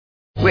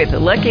With the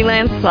Lucky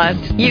Land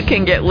Slots, you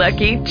can get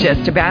lucky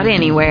just about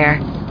anywhere.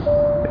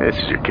 This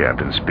is your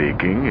captain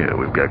speaking.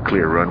 We've got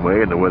clear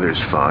runway and the weather's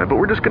fine, but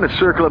we're just going to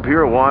circle up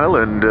here a while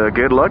and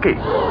get lucky.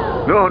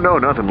 No,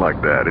 nothing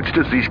like that. It's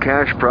just these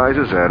cash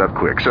prizes add up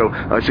quick. So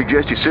I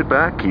suggest you sit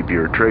back, keep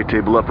your tray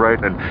table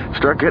upright, and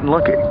start getting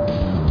lucky.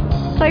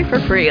 Play for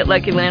free at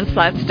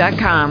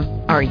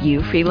LuckyLandSlots.com. Are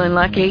you feeling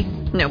lucky?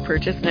 No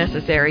purchase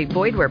necessary.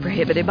 Void where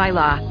prohibited by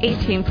law.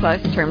 18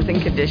 plus terms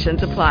and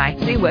conditions apply.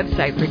 See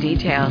website for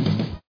details.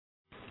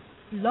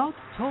 Blog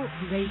Talk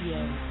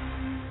Radio.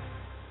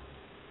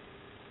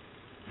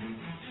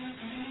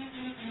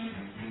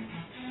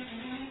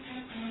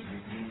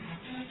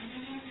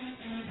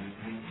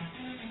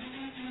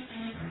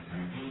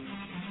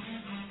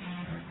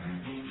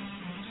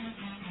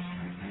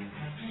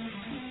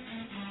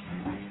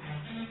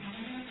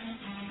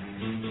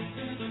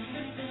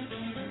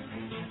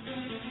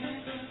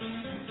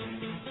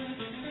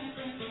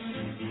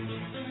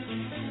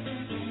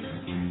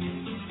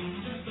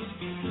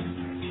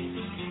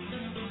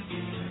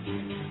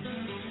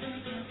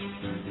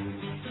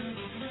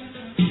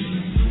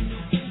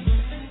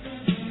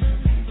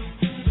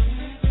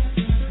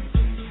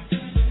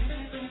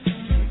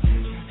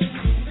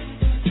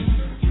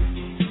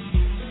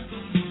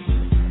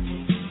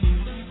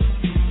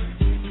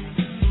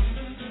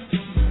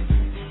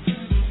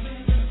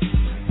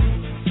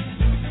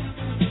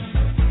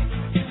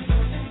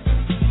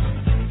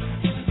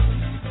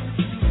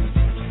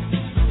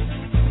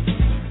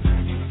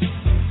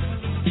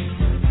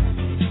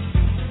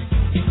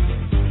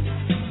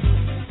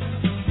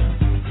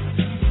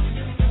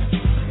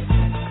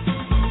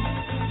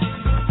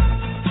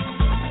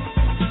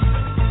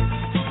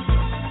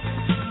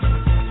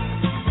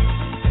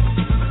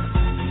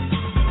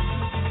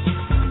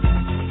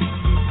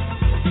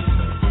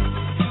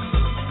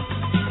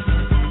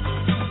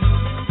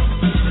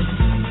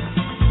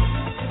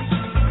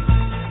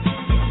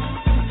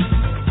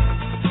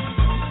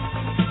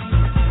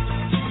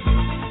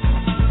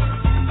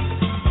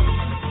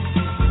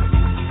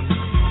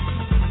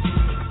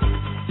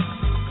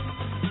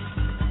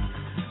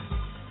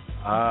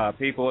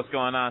 People, what's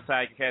going on?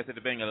 Sidecast at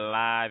the being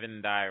live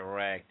and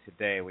direct.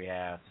 Today we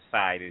have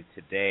Society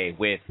Today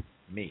with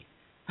me.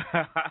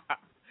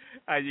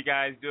 How you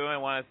guys doing? I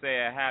want to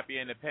say a happy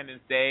Independence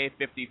Day,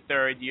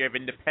 53rd year of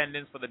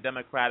independence for the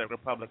Democratic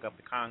Republic of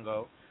the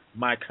Congo,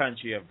 my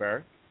country of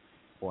birth.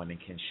 Born in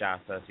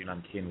Kinshasa,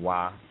 I'm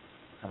Kinwa,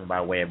 coming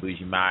by way of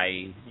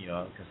Bujimai,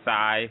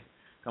 Kasai,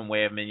 come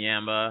way of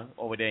Minyamba,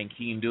 over there in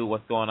Kindu.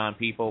 What's going on,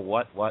 people?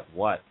 What?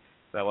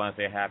 So I want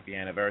to say happy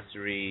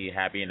anniversary,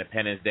 happy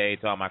Independence Day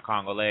to all my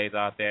Congolese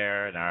out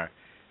there and our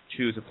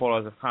true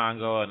supporters of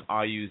Congo and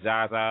all you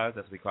Zazas,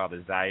 as we call the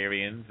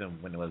Zairians, and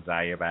when it was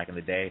Zaire back in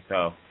the day.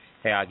 So,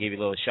 hey, I'll give you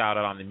a little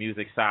shout-out on the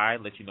music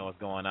side, let you know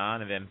what's going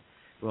on, and then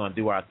we're going to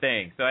do our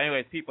thing. So,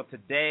 anyways, people,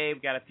 today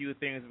we've got a few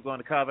things we're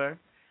going to cover.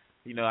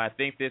 I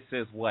think this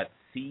is,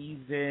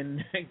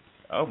 season,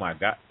 oh, my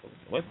God,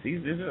 what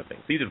season is it?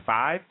 Season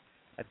 5,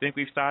 I think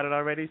we've started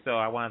already. So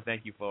I want to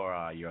thank you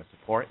for your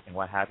support and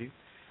what have you.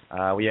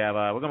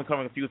 We're going to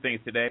cover a few things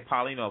today.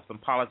 Some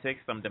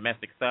politics, some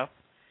domestic stuff,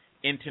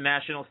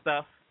 international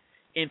stuff,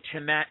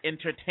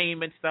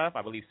 entertainment stuff.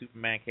 I believe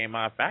Superman came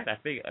out. In fact, I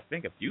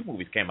think a few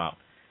movies came out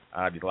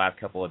these last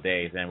couple of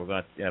days, and we're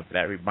going to.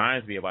 That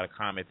reminds me about a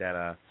comment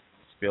that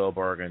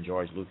Spielberg and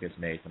George Lucas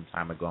made some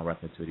time ago in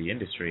reference to the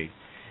industry,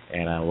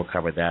 and we'll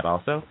cover that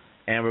also.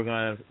 And we're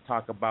going to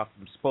talk about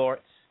some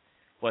sports.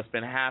 What's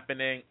been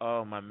happening?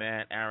 Oh, my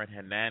man, Aaron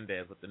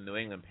Hernandez with the New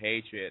England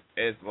Patriots.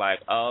 It's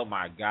like, oh,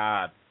 my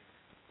God.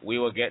 We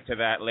will get to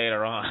that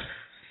later on.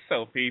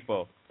 So,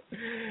 people,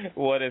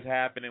 what is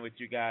happening with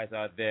you guys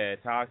out there?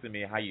 Talk to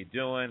me. How you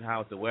doing?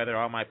 How's the weather?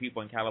 All my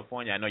people in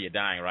California, I know you're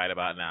dying right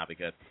about now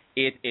because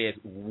it is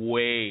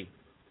way,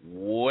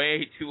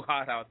 way too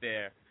hot out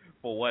there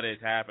for what is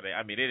happening.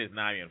 I mean, it is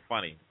not even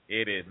funny.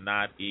 It is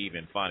not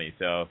even funny.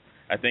 So,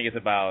 I think it's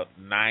about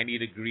 90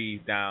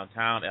 degrees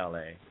downtown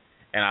L.A.,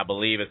 and I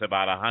believe it's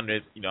about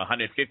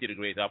 150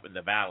 degrees up in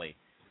the valley.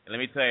 And let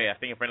me tell you, I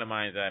think a friend of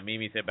mine,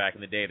 Mimi, said back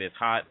in the day, there's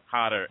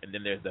hotter, and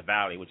then there's the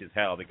valley, which is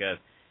hell. Because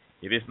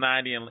if it's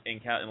 90 in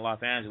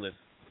Los Angeles,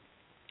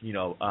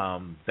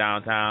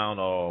 downtown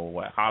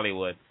or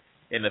Hollywood,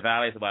 in the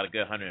valley it's about a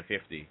good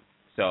 150.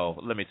 So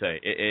let me tell you,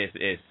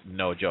 it's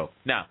no joke.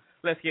 Now,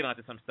 let's get on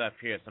to some stuff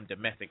here, some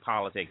domestic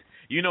politics.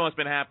 You know what's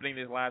been happening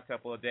these last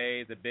couple of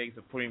days, the big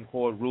Supreme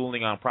Court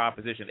ruling on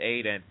Proposition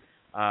 8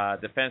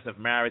 and Defense of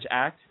Marriage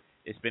Act.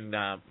 It's been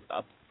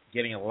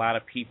getting a lot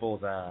of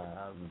people's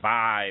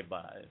vibe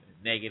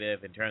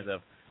negative in terms of,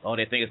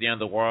 they think it's the end of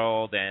the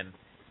world, and,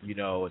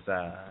 it's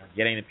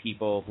getting the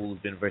people who've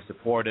been very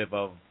supportive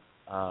of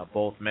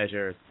both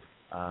measures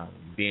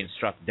being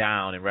struck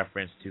down in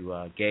reference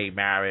to gay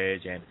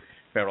marriage and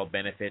federal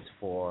benefits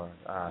for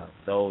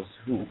those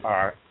who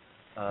are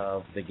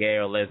of the gay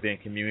or lesbian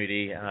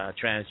community,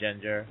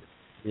 transgender.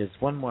 There's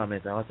one more,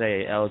 I'll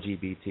say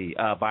LGBT,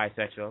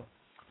 bisexual,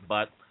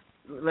 but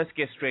let's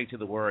get straight to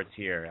the words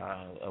here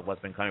of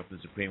what's been coming from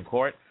the Supreme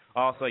Court.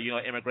 Also,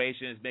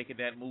 immigration is making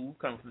that move,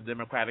 coming from the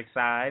Democratic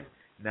side.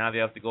 Now they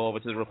have to go over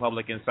to the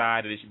Republican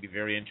side, and it should be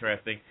very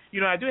interesting.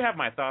 I do have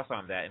my thoughts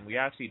on that, and we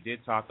actually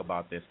did talk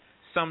about this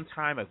some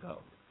time ago.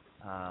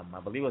 I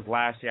believe it was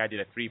last year I did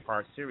a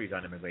 3-part series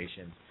on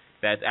immigration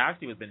that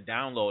actually has been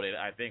downloaded,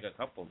 I think,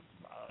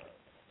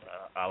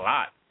 a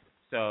lot.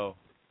 So,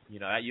 you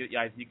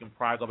can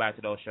probably go back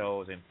to those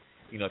shows, and,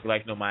 if you'd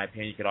like to know my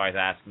opinion, you could always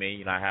ask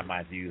me. I have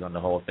my views on the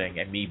whole thing,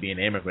 and me being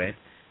an immigrant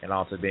and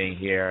also being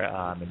here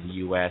in the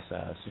U.S.,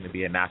 soon to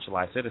be a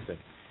naturalized citizen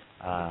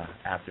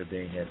after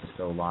being here for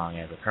so long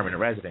as a permanent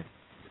resident.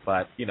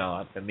 But,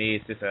 for me,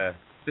 it's just the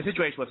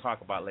situation we'll talk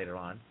about later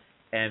on.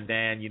 And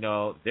then,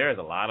 there's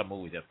a lot of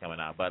movies that's coming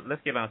out. But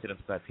let's get on to them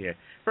stuff here.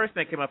 First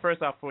thing came up,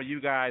 first off, for you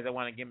guys that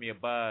want to give me a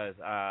buzz,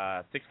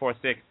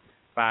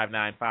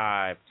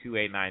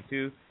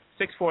 646-595-2892.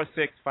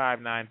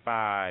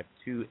 646-595-2892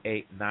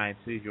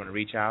 if you want to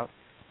reach out.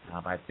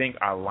 I think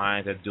our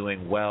lines are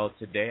doing well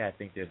today. I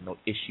think there's no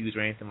issues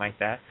or anything like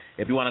that.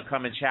 If you want to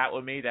come and chat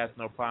with me, that's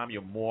no problem.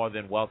 You're more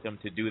than welcome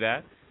to do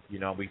that.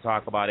 We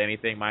talk about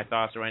anything. My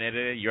thoughts are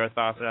unedited. Your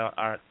thoughts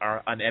are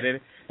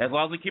unedited. As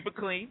long as we keep it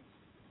clean.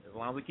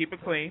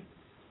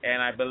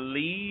 And I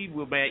believe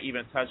we may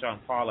even touch on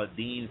Paula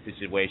Dean's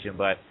situation,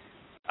 but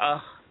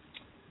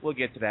we'll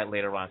get to that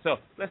later on. So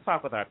let's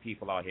talk with our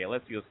people out here.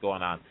 Let's see what's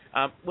going on.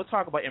 We'll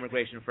talk about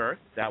immigration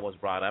first. That was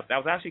brought up. That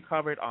was actually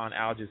covered on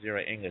Al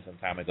Jazeera English some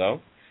time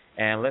ago.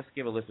 And let's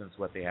give a listen to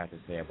what they have to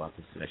say about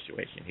this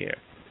situation here.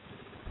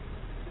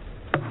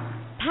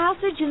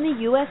 Passage in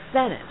the U.S.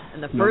 Senate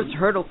and the first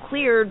hurdle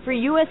cleared for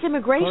U.S.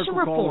 immigration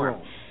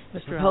reform. The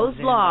proposed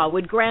law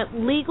would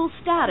grant legal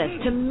status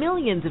to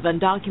millions of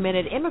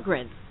undocumented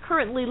immigrants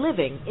currently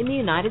living in the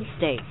United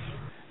States.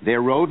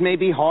 Their road may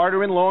be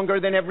harder and longer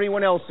than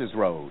everyone else's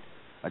road.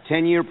 A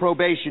 10-year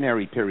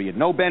probationary period,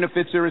 no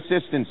benefits or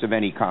assistance of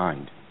any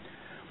kind.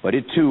 But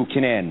it too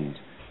can end.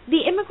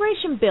 The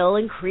immigration bill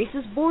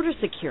increases border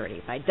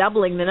security by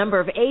doubling the number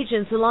of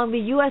agents along the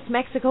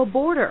U.S.-Mexico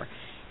border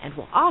and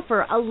will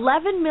offer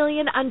 11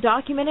 million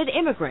undocumented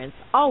immigrants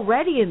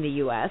already in the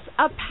U.S.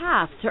 a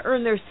path to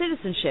earn their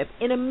citizenship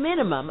in a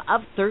minimum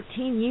of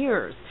 13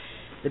 years.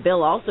 The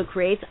bill also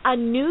creates a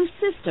new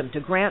system to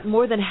grant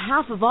more than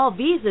half of all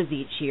visas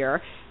each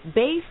year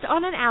based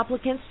on an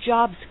applicant's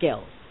job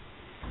skills.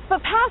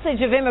 But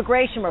passage of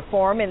immigration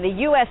reform in the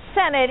U.S.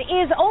 Senate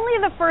is only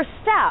the first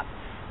step.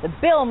 The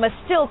bill must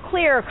still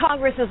clear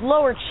Congress's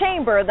lower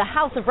chamber, the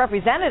House of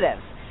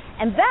Representatives,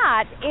 and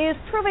that is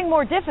proving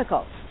more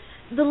difficult.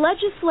 The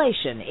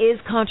legislation is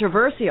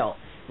controversial.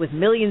 With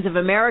millions of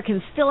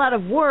Americans still out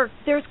of work,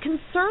 there's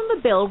concern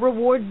the bill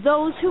rewards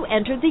those who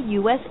entered the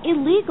U.S.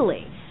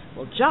 illegally.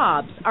 Well,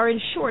 jobs are in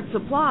short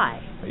supply.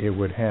 It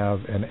would have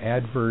an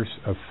adverse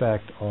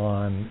effect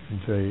on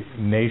the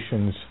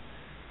nation's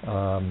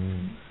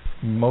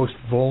most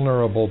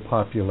vulnerable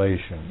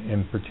population,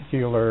 in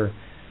particular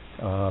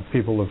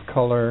people of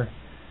color,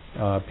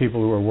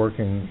 people who are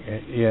working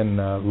in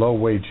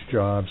low-wage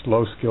jobs,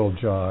 low-skilled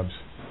jobs.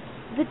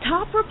 The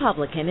top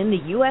Republican in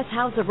the U.S.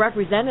 House of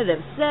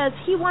Representatives says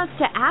he wants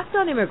to act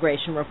on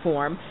immigration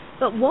reform,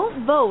 but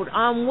won't vote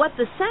on what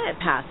the Senate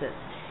passes.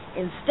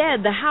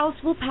 Instead, the House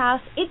will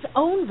pass its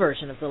own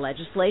version of the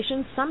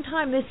legislation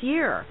sometime this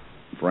year.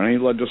 For any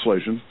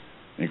legislation,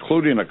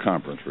 including a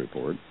conference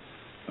report,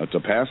 to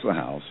pass the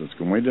House, it's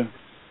going to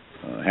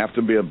have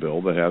to be a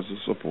bill that has the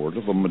support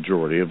of a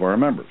majority of our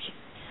members.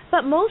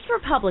 But most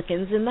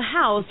Republicans in the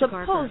House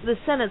oppose the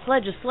Senate's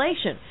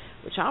legislation,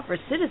 which offers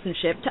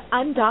citizenship to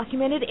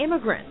undocumented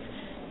immigrants.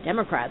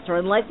 Democrats are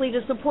unlikely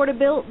to support a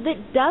bill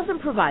that doesn't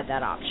provide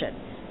that option.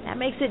 That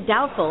makes it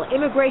doubtful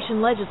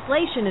immigration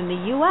legislation in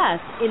the U.S.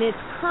 in its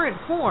current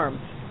form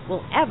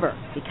will ever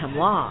become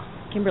law.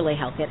 Kimberly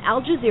Halkett,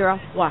 Al Jazeera,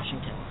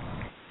 Washington.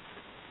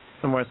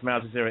 Some words from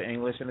Al Jazeera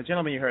English. And the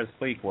gentleman you heard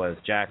speak was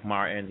Jack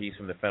Martin. He's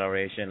from the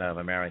Federation of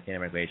American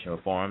Immigration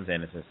Reforms,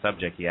 and it's a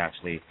subject he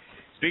actually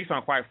speaks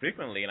on quite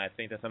frequently, and I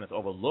think that's something that's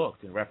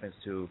overlooked in reference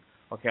to,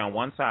 okay, on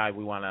one side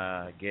we want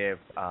to give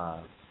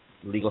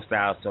legal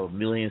status to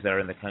millions that are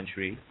in the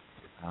country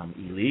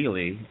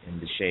illegally in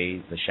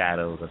the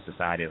shadows of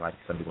society, like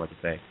some people like to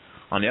say.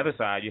 On the other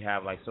side, you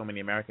have like so many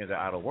Americans that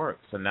are out of work.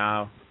 So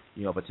now,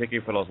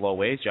 particularly for those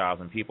low-wage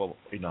jobs, and people,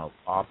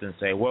 often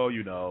say, well,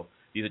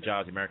 these are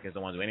jobs Americans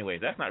don't want to do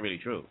anyways. That's not really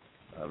true.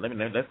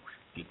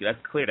 Let's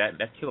clear that.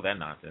 Let's kill that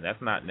nonsense.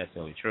 That's not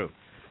necessarily true.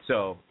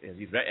 So as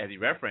he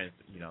referenced,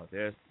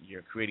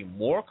 you're creating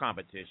more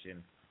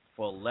competition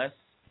for less,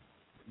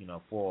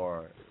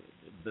 for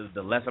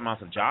the less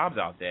amounts of jobs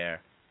out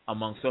there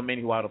among so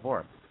many who are out of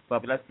work.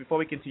 But before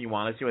we continue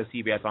on, let's see what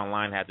CBS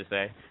Online had to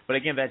say. But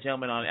again, that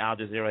gentleman on Al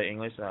Jazeera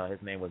English, his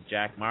name was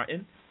Jack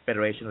Martin,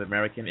 Federation of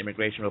American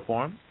Immigration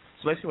Reform.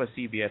 So let's see what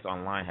CBS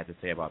Online had to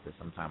say about this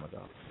some time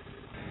ago.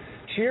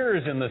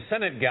 Cheers in the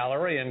Senate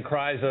gallery and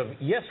cries of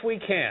 "Yes, we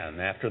can"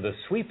 after the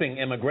sweeping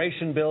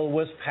immigration bill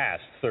was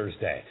passed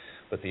Thursday.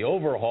 But the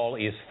overhaul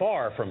is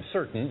far from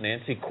certain.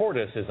 Nancy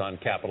Cordes is on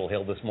Capitol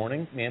Hill this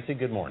morning. Nancy,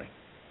 good morning.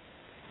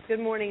 Good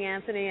morning,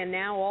 Anthony. And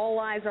now all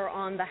eyes are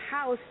on the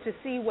House to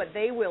see what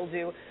they will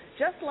do.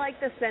 Just like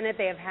the Senate,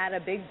 they have had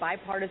a big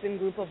bipartisan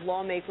group of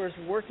lawmakers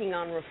working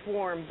on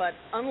reform, but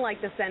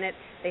unlike the Senate,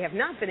 they have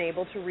not been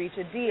able to reach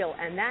a deal,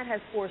 and that has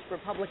forced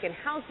Republican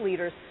House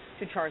leaders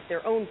to chart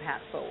their own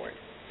path forward.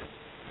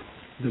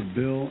 The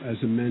bill as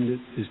amended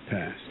is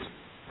passed.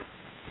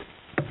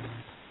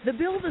 The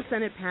bill the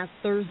Senate passed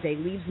Thursday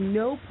leaves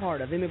no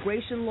part of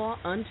immigration law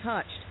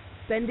untouched,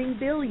 spending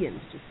billions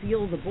to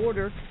seal the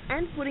border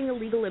and putting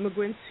illegal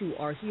immigrants who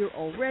are here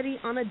already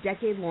on a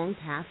decade-long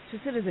path to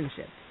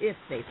citizenship if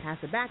they pass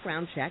a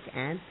background check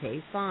and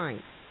pay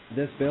fines.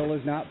 This bill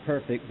is not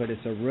perfect, but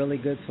it's a really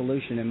good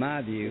solution, in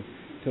my view,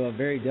 to a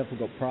very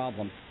difficult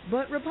problem.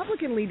 But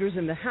Republican leaders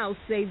in the House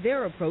say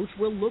their approach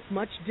will look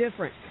much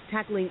different,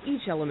 tackling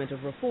each element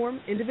of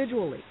reform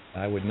individually.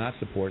 I would not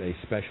support a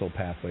special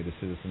pathway to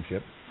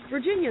citizenship.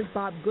 Virginia's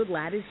Bob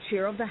Goodlatte is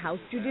chair of the House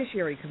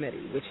Judiciary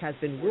Committee, which has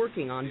been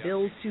working on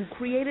bills to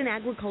create an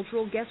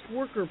agricultural guest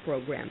worker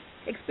program,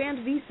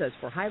 expand visas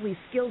for highly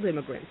skilled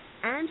immigrants,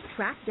 and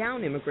track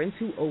down immigrants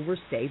who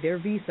overstay their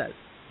visas.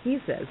 He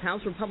says House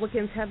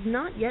Republicans have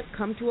not yet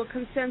come to a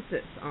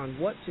consensus on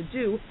what to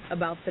do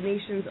about the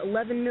nation's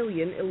 11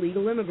 million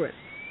illegal immigrants.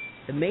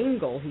 The main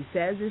goal, he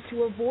says, is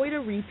to avoid a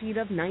repeat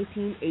of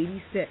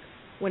 1986,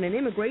 when an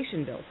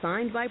immigration bill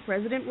signed by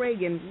President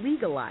Reagan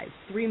legalized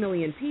 3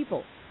 million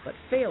people, but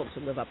failed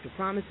to live up to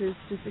promises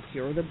to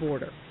secure the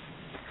border.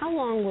 How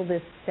long will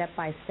this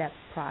step-by-step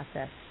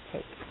process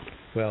take?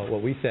 Well,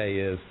 what we say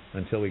is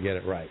until we get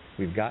it right.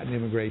 We've gotten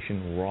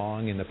immigration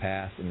wrong in the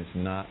past, and it's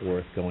not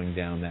worth going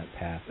down that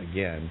path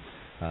again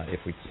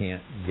if we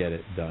can't get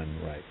it done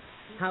right.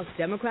 House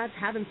Democrats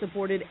haven't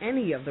supported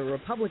any of the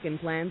Republican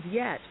plans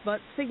yet,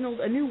 but signaled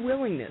a new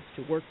willingness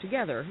to work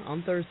together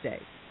on Thursday.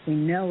 We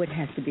know it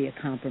has to be a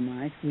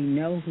compromise. We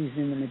know who's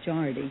in the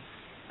majority.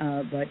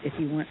 But if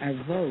you want our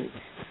vote,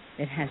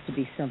 it has to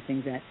be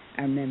something that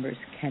our members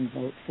can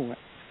vote for.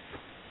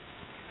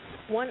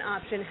 One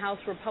option House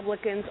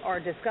Republicans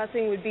are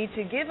discussing would be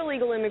to give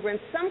illegal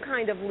immigrants some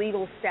kind of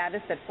legal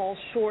status that falls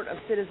short of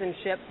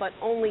citizenship, but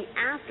only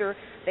after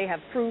they have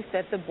proof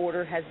that the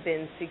border has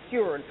been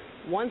secured.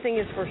 One thing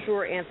is for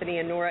sure, Anthony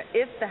and Nora,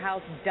 if the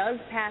House does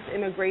pass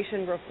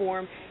immigration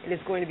reform, it is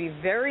going to be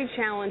very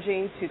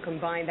challenging to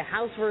combine the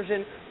House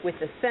version with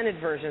the Senate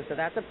version. So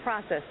that's a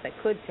process that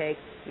could take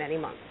many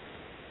months.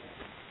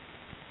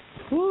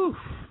 Whew.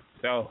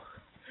 So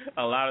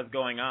a lot is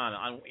going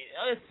on.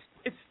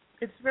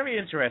 It's very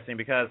interesting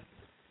because,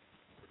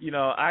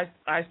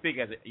 I speak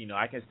as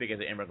I can speak as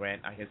an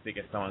immigrant. I can speak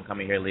as someone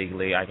coming here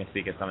legally. I can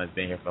speak as someone that's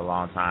been here for a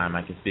long time.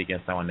 I can speak as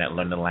someone that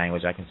learned the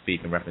language. I can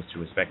speak in reference to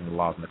respecting the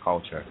laws and the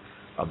culture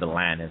of the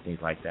land and things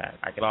like that.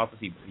 I can also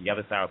see the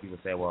other side where people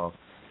say, well,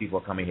 people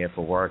are coming here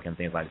for work and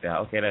things like that.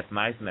 Okay, that's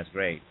nice and that's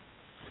great.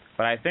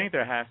 But I think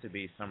there has to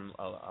be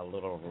a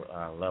little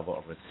level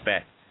of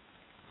respect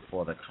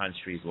for the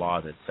country's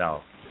laws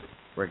itself,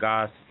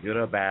 regardless of good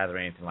or bad or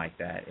anything like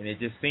that. And it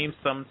just seems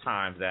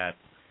sometimes that,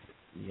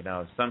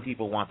 some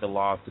people want the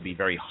laws to be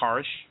very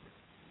harsh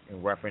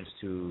in reference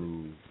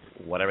to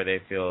whatever they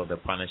feel the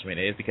punishment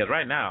is. Because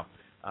right now,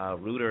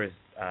 Reuters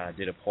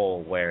did a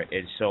poll where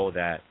it showed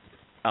that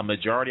a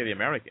majority of the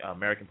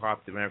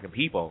American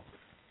people,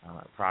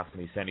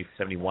 approximately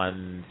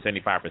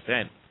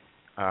 75%,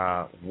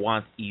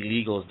 want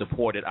illegals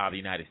deported out of the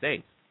United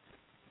States.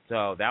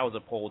 So that was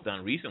a poll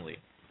done recently.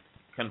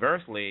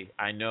 Conversely,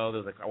 I know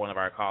there's one of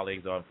our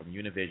colleagues from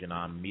Univision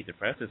on Meet the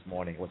Press this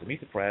morning. Was it Meet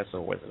the Press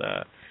or was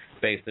it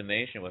Face the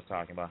Nation was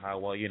talking about how,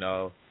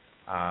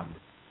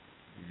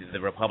 the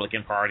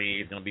Republican Party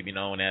is going to be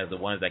known as the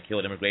ones that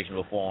killed immigration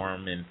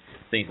reform and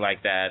things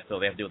like that, so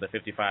they have to deal with the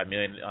 55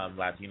 million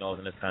Latinos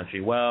in this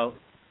country. Well,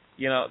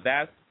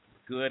 that's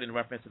good in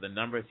reference to the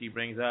numbers he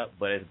brings up,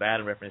 but it's bad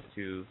in reference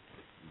to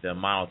the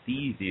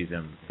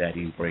monotheism that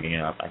he's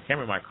bringing up. I can't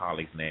remember my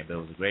colleague's name, but it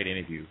was a great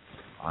interview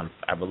on,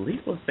 I believe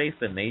it was Face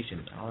the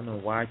Nation. I don't know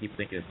why I keep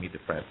thinking it's Meet the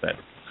Press, but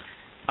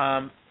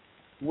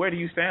where do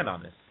you stand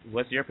on this?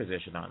 What's your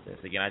position on this?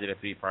 Again, I did a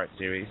 3-part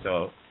series,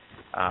 so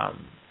I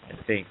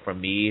think for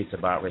me it's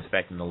about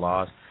respecting the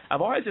laws.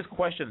 I've always just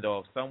questioned, though,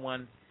 if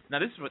someone, now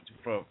this is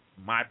for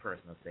my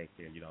personal sake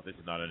here, this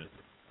is not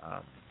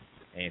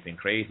anything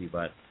crazy,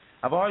 but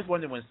I've always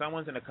wondered when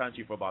someone's in a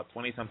country for about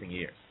 20-something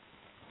years,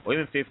 or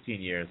even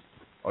 15 years,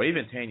 or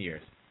even 10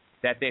 years,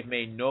 that they've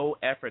made no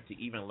effort to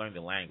even learn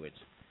the language.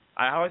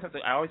 I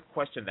always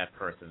question that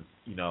person's,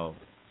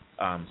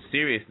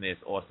 seriousness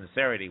or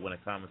sincerity when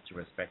it comes to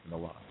respecting the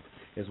law.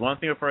 It's one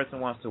thing if a person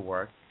wants to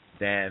work,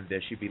 then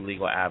there should be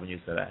legal avenues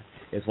for that.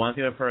 It's one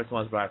thing if a person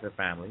wants to provide for their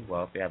family.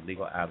 Well, if they have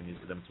legal avenues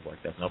for them to work,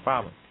 that's no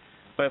problem.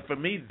 But for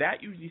me,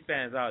 that usually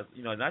stands out.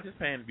 Not just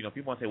paying.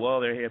 People want to say,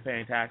 well, they're here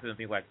paying taxes and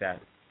things like that.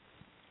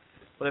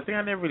 But the thing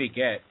I never really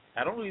get,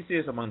 I don't really see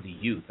this among the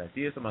youth. I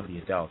see this among the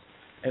adults.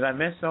 As I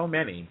met so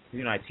many,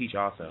 I teach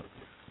also,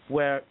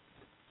 where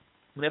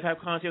they've had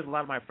conversations with a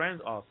lot of my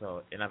friends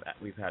also, and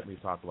we've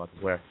talked about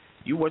this, where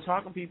you were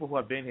talking to people who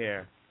have been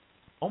here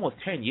almost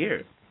 10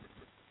 years,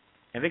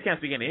 and they can't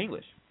speak any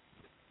English.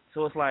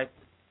 So it's like,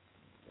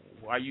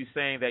 are you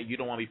saying that you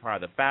don't want to be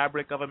part of the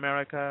fabric of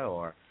America,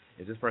 or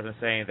Is this person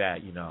saying that,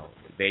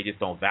 they just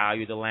don't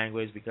value the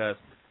language? Because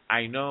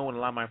I know when a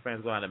lot of my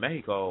friends go down to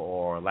Mexico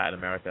or Latin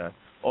America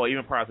or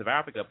even parts of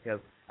Africa, because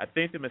I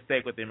think the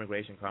mistake with the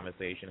immigration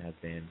conversation has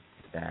been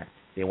that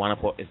they want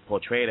to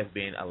portray it as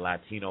being a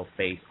Latino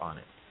face on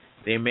it.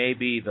 They may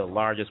be the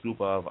largest group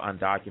of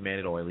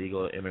undocumented or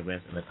illegal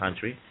immigrants in the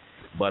country,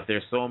 but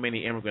there's so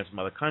many immigrants from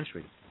other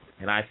countries.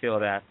 And I feel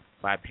that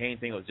by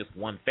painting with just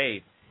one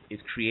face,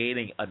 it's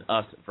creating an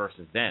us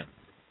versus them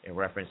in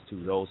reference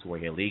to those who are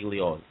here legally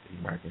or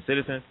American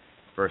citizens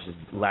versus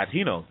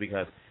Latinos,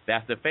 because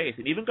that's the face.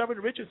 And even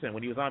Governor Richardson,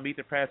 when he was on Meet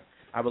the Press,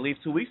 I believe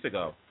 2 weeks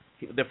ago,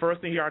 the first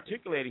thing he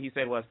articulated, he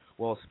said was,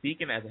 well,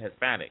 speaking as a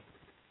Hispanic.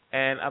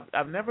 And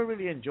I've never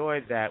really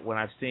enjoyed that when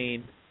I've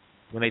seen,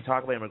 when they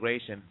talk about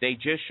immigration, they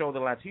just show the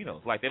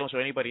Latinos, like they don't show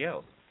anybody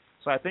else.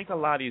 So I think a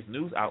lot of these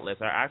news outlets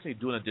are actually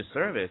doing a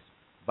disservice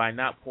by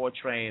not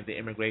portraying the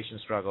immigration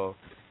struggle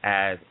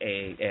as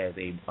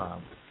a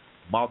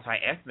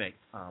multi-ethnic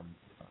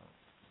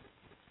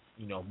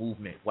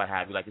movement, what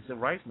have you, like the civil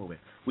rights movement.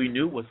 We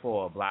knew it was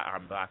for our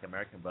black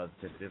American brothers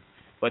and sisters,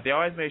 but they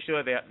always made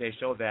sure that they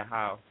showed that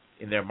how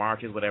in their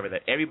marches, whatever,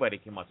 that everybody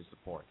came out to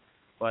support.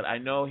 But I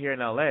know here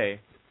in L.A.,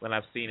 when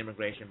I've seen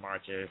immigration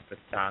marches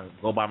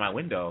go by my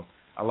window,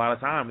 a lot of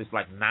times it's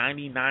like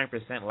 99%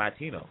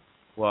 Latino.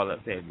 Well,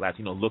 let's say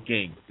Latino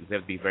looking. We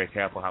have to be very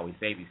careful how we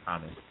say these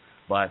comments.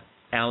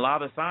 And a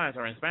lot of the signs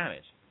are in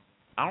Spanish.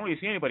 I don't really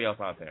see anybody else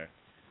out there.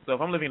 So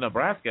if I'm living in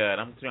Nebraska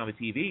and I'm turning on the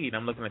TV and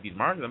I'm looking at these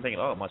marches, I'm thinking,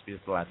 oh, it must be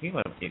just the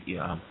Latino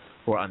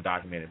who are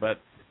undocumented. But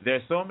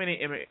there's so many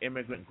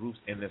immigrant groups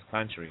in this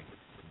country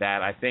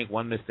that I think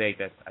one mistake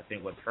that I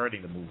think what's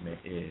hurting the movement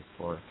is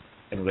for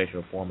immigration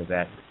reform is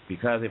that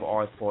because they've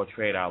always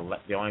portrayed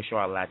they only show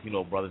our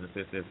Latino brothers and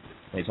sisters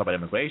when they talk about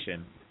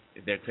immigration,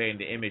 they're creating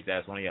the image that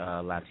it's only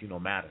a Latino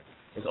matter.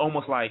 It's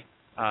almost like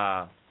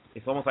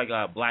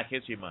Black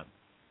History Month.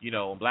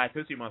 When Black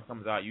History Month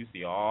comes out, you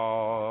see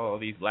all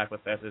these black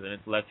professors and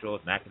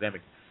intellectuals and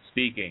academics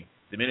speaking.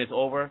 The minute it's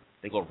over,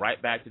 they go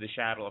right back to the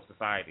shadow of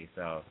society.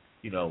 So,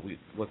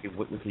 what can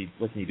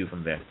you do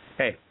from there?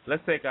 Hey,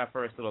 let's take our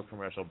first little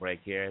commercial break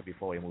here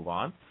before we move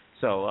on.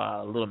 So,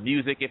 a little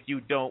music, if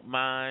you don't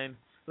mind.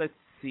 Let's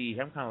see.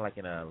 I'm kind of like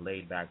in a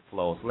laid-back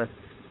flow, so let's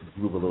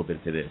groove a little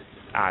bit to this.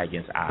 Eye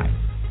Against Eye.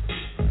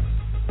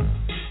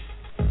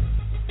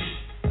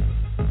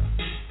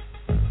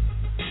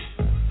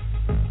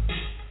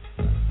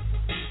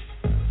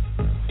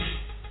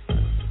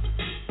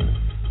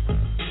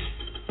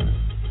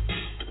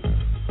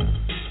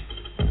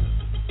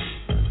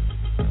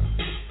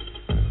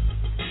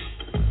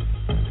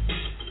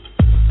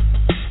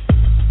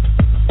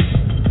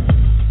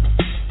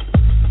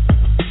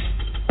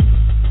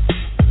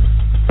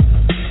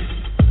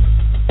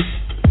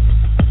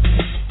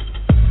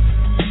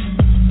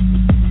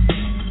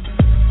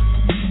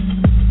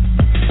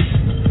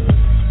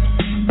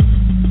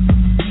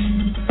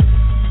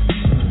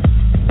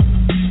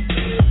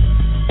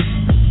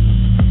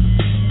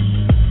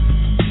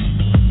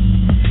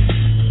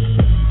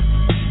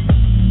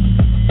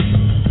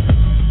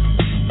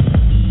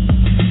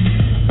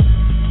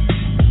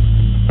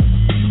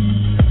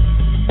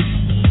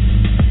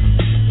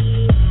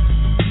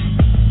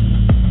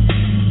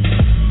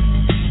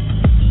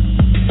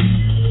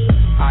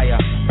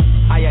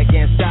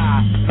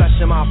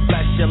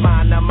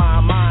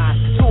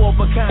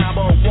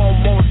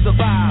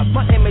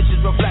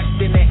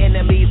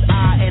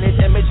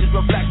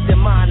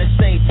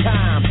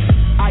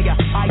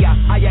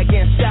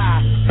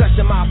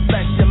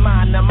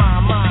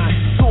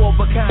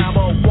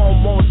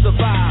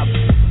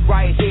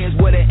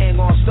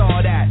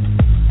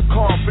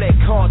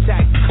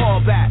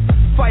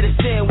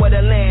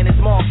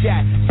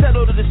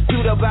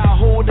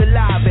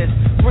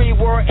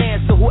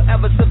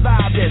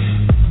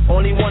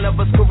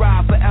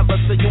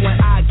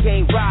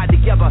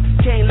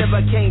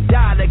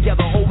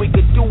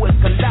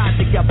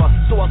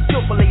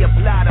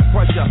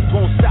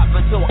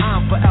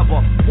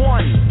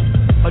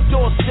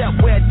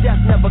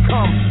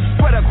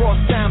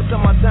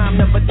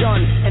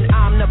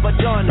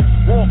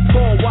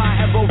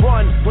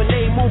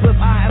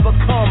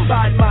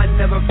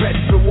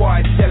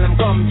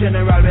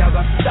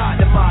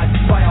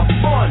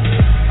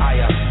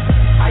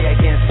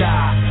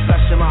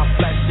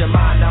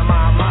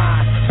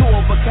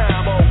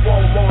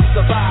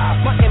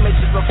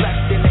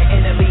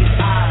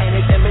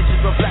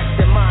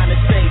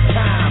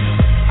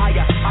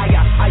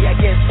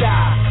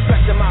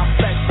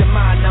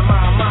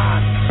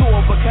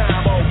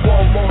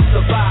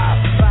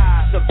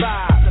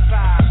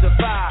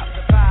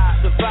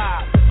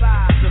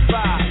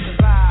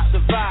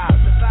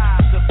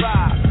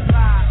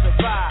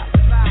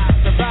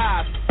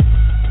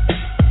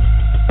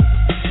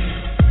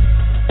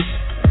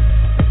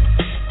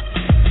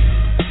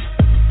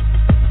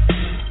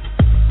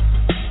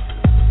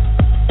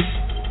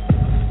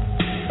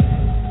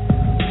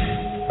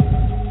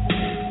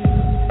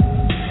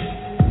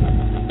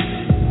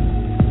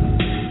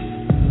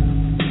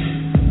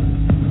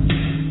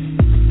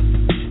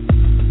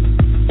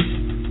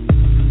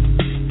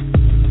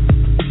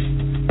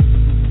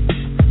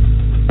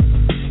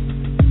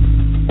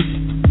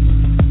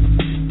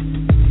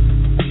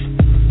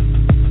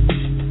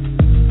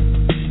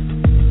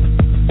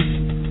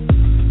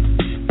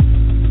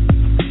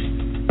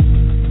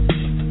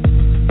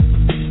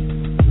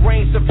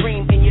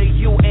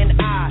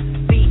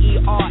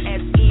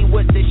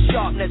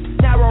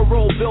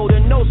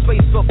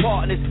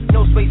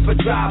 space for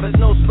drivers,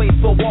 no space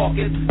for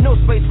walkers, no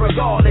space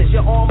regardless.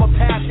 You're on my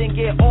path and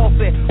get off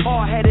it.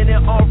 Hard-headed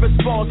and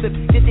unresponsive,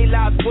 get their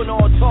lives put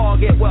on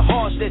target with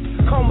harshness.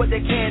 Come with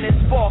the cannon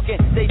sparking,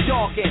 they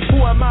darken.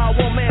 Who am I?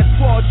 One man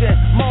squadron.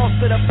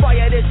 Monster the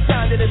fire, this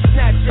time to the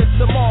snatch it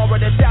tomorrow.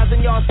 The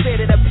 1,000-yard stare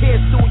that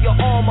appears through your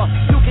armor.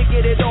 You can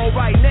get it all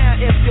right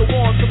now if you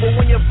want to, but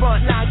when your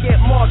front line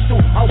get marched to,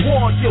 I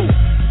warn you.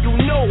 You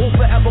know who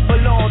forever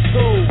belongs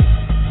to.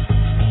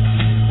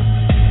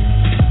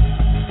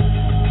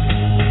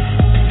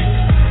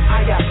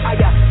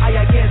 I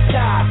against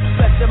time.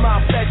 Flesh in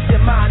my flesh, your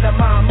mind of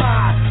my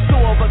mind. To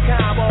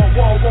overcome all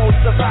war won't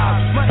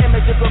survive. My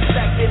image is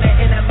reflecting the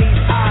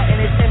enemy's eye, and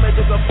his image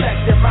is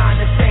reflecting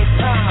mine at the same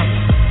time.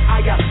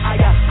 I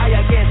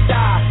against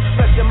I.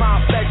 Flesh in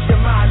my flesh, your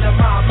mind of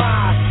my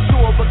mind.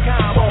 To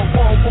overcome all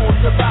war won't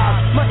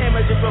survive. My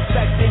image is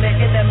reflecting the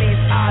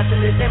enemy's eyes,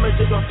 and his image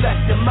is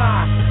reflecting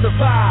mine.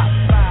 Survive,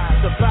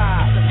 survive,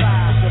 survive,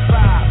 survive,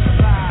 survive,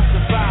 survive, survive,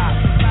 survive.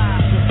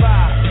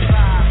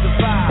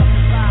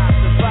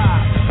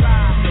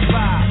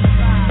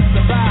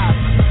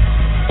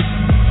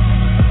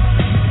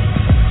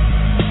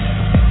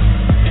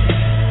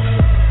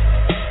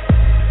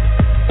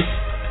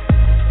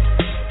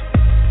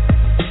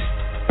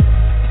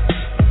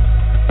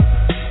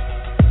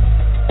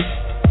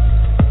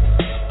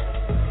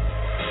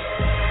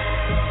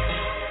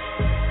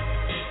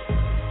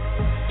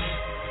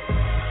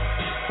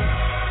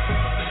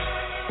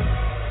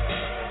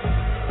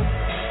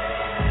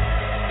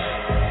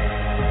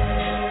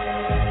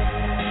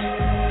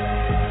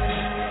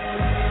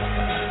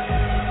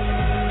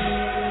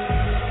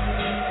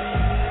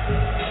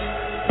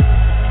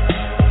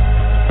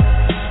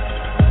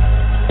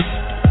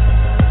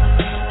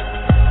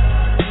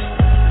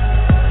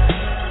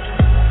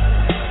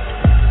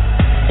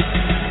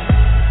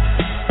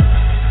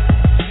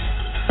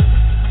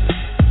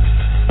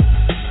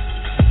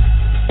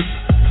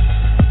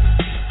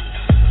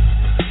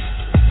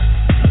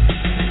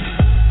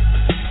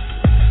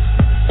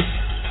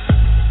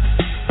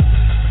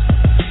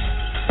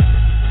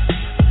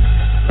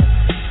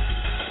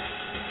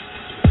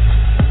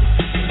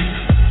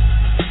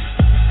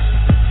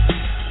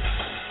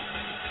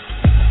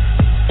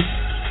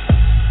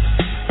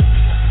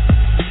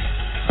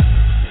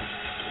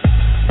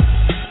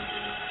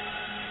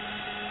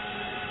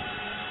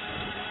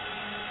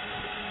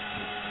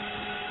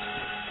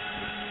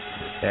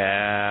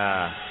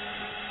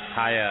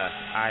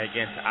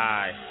 Against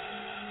I.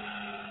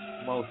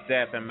 Most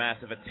Def and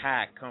Massive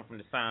Attack come from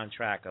the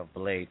soundtrack of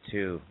Blade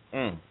 2.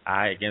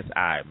 I Against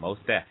I.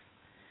 Most Def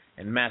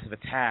and Massive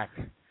Attack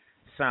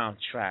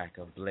soundtrack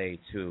of Blade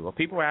 2. Well,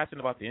 people were asking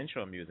about the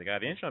intro music.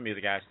 The intro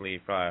music actually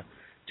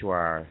to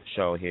our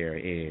show here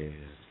is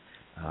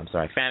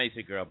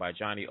Fantasy Girl by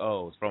Johnny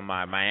O's from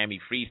my Miami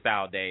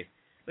freestyle days.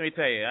 Let me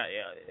tell you,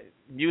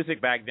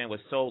 music back then was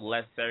so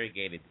less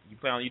segregated. You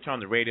turn on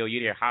the radio, you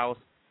hear house,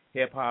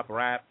 hip hop,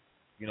 rap,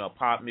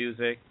 pop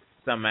music,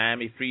 some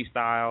Miami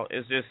freestyle.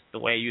 It's just the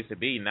way it used to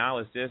be. Now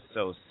it's just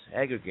so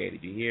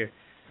segregated. You hear,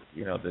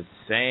 the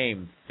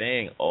same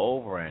thing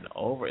over and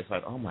over. It's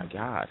like, oh my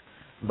God.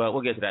 But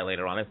we'll get to that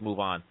later on. Let's move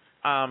on.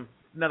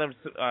 Another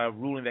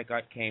ruling that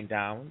came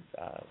down,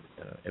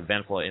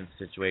 eventful in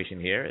situation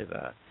here, is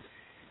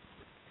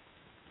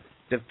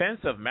Defense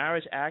of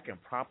Marriage Act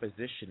and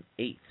Proposition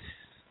 8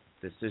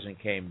 decision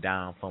came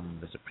down from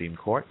the Supreme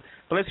Court.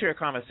 But let's hear a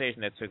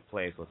conversation that took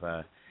place with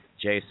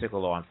Jay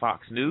Sekulow on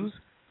Fox News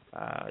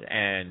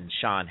and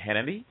Sean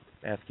Hannity.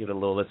 Let's give it a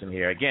little listen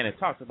here. Again, it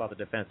talks about the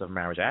Defense of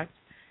Marriage Act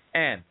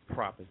and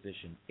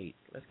Proposition 8.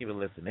 Let's give it a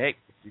listen. Hey,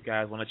 if you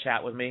guys want to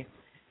chat with me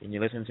and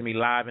you're listening to me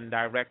live and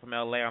direct from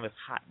L.A. on this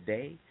hot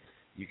day,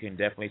 you can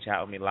definitely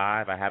chat with me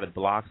live. I have it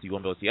blocked so you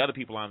won't be able to see other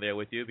people on there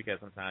with you because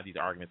sometimes these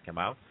arguments come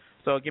out.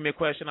 So give me a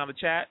question on the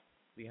chat.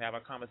 We have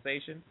our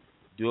conversation.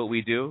 Do what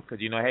we do because,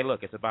 hey,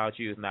 look, it's about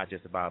you. It's not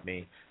just about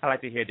me. I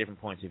like to hear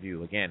different points of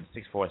view. Again,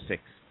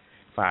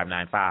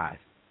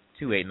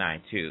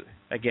 646-595-2892.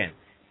 Again,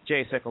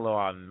 Jay Sekulow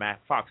on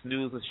Fox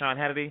News with Sean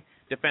Hannity,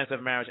 Defense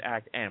of Marriage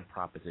Act and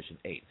Proposition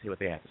 8. See what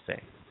they have to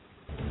say.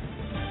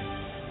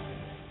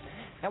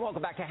 And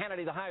welcome back to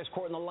Hannity. The highest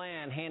court in the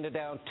land handed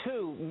down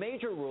two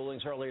major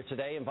rulings earlier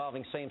today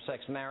involving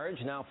same-sex marriage.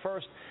 Now,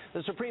 first,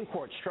 the Supreme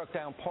Court struck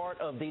down part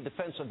of the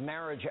Defense of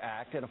Marriage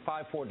Act in a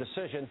 5-4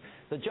 decision.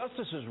 The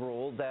justices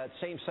ruled that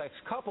same-sex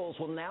couples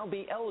will now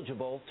be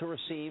eligible to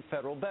receive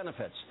federal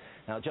benefits.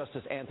 Now,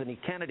 Justice Anthony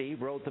Kennedy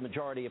wrote the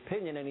majority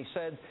opinion, and he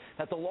said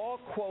that the law,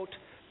 quote,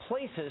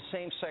 places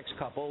same-sex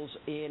couples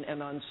in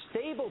an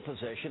unstable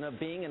position of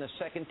being in a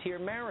second-tier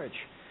marriage.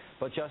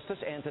 But Justice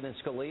Antonin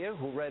Scalia,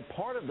 who read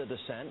part of the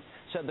dissent,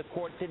 said the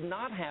court did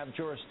not have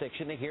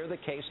jurisdiction to hear the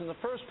case in the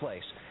first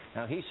place.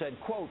 Now, he said,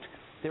 quote,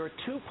 there are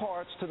two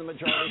parts to the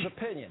majority's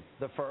opinion.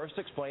 The first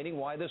explaining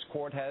why this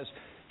court has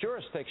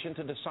jurisdiction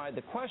to decide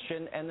the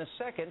question, and the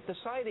second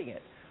deciding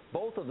it.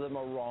 Both of them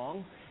are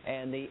wrong,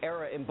 and the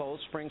error in both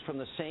springs from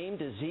the same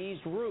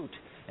diseased root,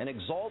 an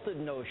exalted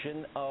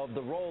notion of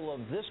the role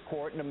of this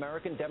court in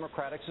American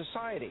democratic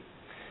society.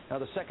 Now,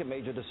 the second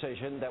major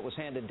decision that was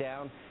handed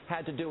down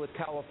had to do with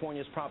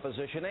California's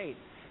Proposition 8.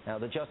 Now,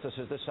 the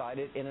justices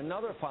decided in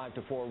another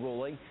 5-4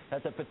 ruling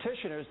that the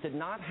petitioners did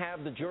not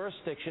have the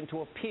jurisdiction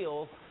to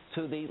appeal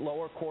to the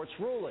lower court's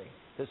ruling.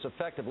 This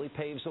effectively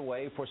paves the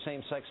way for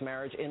same-sex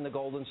marriage in the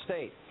Golden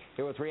State.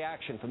 Here with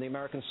reaction from the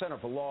American Center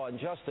for Law and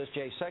Justice,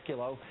 Jay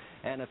Sekulow,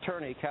 and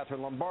attorney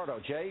Catherine Lombardo.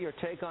 Jay, your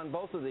take on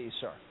both of these,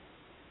 sir?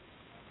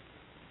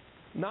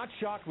 Not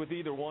shocked with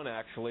either one,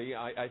 actually.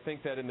 I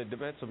think that in the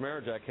Defense of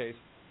Marriage Act case,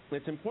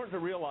 it's important to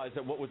realize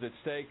that what was at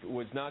stake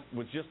was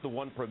just the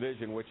one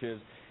provision, which is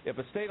if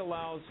a state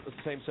allows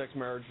same-sex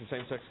marriage for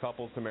same-sex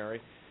couples to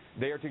marry,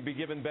 they are to be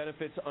given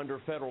benefits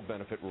under federal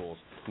benefit rules,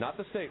 not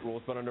the state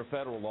rules, but under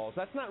federal laws.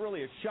 That's not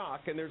really a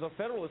shock, and there's a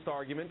federalist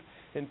argument,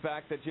 in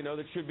fact, that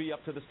that should be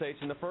up to the states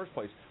in the first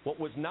place. What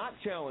was not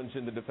challenged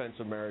in the Defense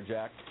of Marriage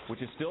Act,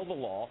 which is still the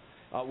law,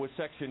 was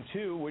Section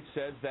 2, which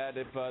says that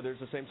if there's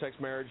a same-sex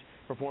marriage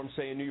performed,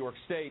 say, in New York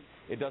State,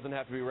 it doesn't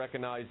have to be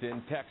recognized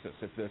in Texas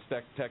if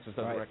Texas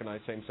doesn't recognize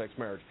same-sex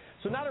marriage.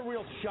 So not a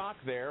real shock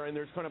there, and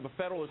there's kind of a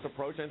federalist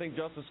approach. I think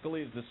Justice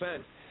Scalia's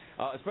dissent,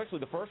 especially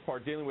the first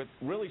part, dealing with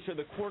really should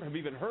the court have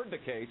even heard the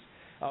case,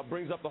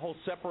 brings up the whole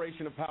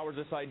separation of powers,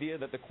 this idea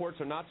that the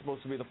courts are not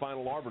supposed to be the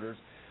final arbiters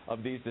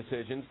of these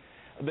decisions.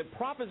 The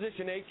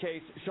Proposition 8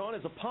 case, Sean,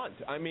 is a punt.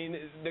 I mean,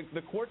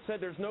 the court said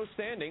there's no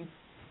standing,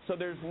 so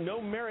there's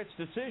no merits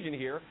decision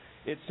here.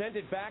 It sent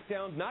it back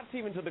down, not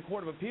even to the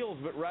Court of Appeals,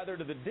 but rather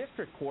to the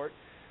district court.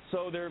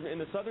 So they're in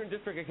the Southern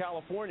District of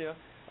California,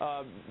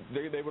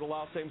 they would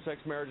allow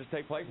same-sex marriages to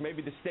take place.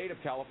 Maybe the state of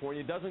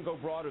California doesn't go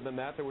broader than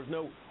that. There was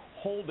no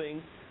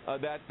holding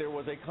that there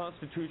was a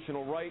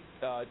constitutional right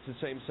to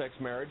same-sex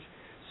marriage.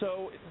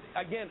 So,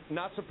 again,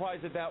 not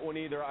surprised at that one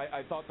either.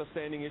 I thought the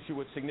standing issue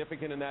was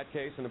significant in that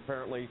case, and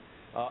apparently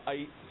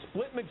a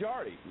split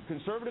majority,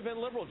 conservative and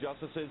liberal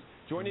justices,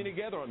 joining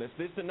together on this.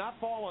 This did not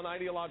fall on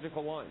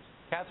ideological lines.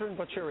 Catherine,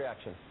 what's your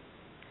reaction?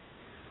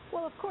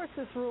 Well, of course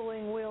this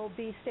ruling will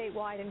be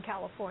statewide in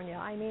California.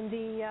 I mean,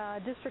 the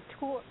district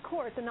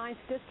court, the 9th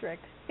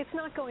District, it's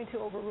not going to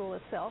overrule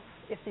itself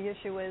if the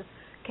issue is,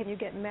 can you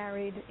get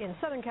married in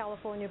Southern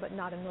California but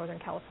not in Northern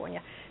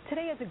California?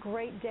 Today is a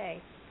great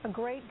day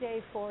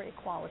for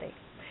equality.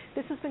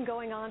 This has been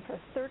going on for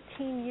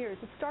 13 years.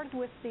 It started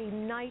with the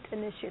Knight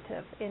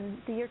Initiative in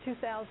the year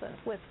 2000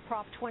 with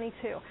Prop 22.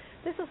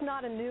 This is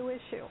not a new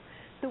issue.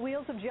 The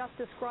wheels of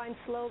justice grind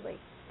slowly.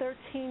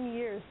 13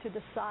 years to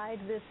decide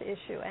this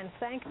issue, and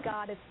thank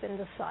God it's been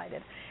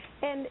decided.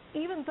 And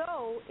even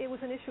though it was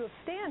an issue of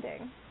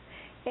standing,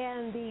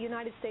 and the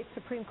United States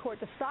Supreme Court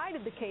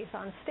decided the case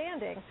on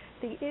standing,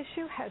 the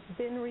issue has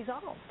been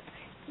resolved.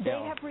 They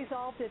have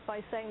resolved it by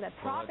saying that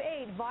Prop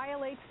 8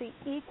 violates the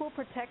Equal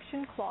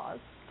Protection Clause,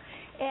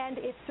 and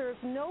it serves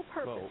no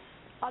purpose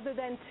other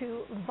than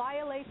to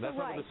violate the right. That's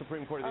not what the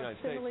Supreme Court of the United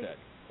States said.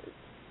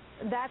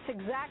 That's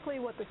exactly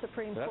what the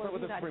Supreme Court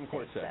of the United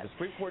States said. The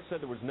Supreme Court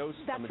said there was no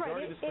standing. That's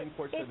right.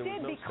 It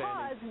did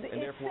because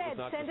it said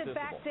send it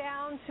back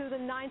down to the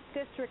 9th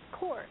District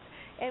Court.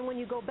 And when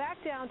you go back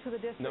down to the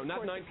district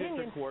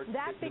court's opinion,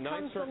 that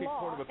becomes the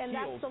law, and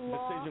that's the law of... The 9th Circuit Court of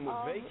Appeals decision was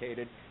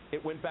vacated.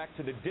 It went back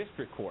to the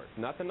district court,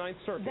 not the 9th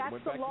Circuit.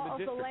 That's the law of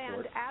the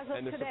land as of today.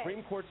 And the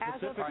Supreme Court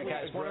specifically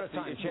addressed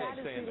the issue of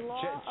standing.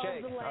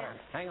 Jay,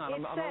 hang on,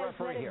 I'm a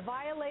referee here. It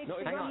violates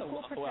the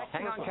Equal Protection Clause.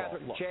 Hang on,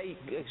 Catherine. Jay,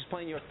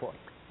 explain your point.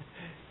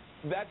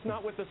 That's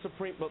not what the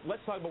Supreme... But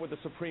let's talk about what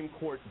the Supreme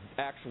Court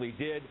actually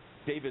did.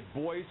 David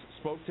Boies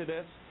spoke to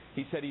this.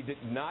 He said he did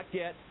not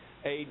get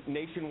a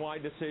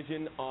nationwide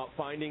decision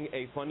finding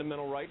a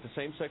fundamental right to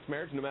same-sex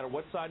marriage. No matter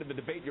what side of the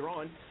debate you're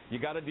on, you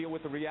got to deal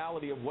with the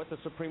reality of what the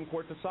Supreme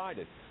Court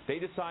decided. They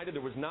decided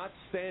there was not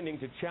standing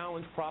to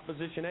challenge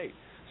Proposition 8.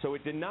 So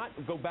it did not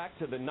go back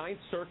to the 9th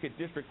Circuit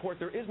District Court.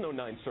 There is no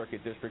 9th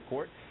Circuit District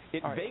Court.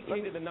 It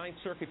vacated the 9th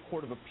Circuit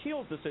Court of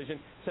Appeals decision,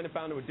 sent it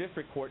down to a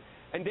district court.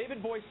 And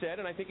David Boies said,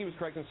 and I think he was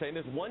correct in saying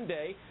this, one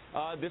day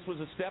this was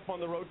a step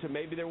on the road to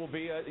maybe there will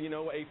be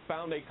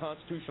a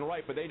constitutional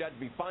right, but they'd have to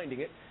be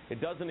finding it.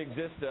 It doesn't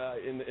exist,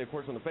 of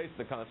course, on the face of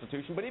the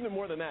Constitution. But even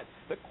more than that,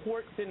 the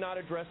court did not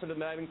address it, and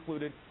that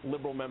included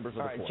liberal members of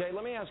the court. All right, Jay,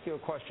 let me ask you a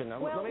question.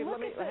 Now, well, let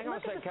me hang on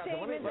a second,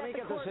 Catherine. Let me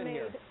get this in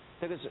here.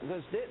 Because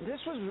this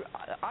was,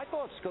 I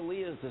thought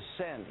Scalia's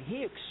dissent,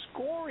 he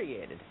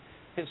excoriated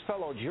his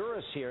fellow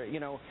jurists here. You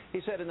know,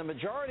 he said, and the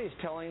majority is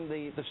telling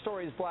the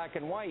story is black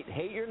and white.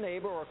 Hate your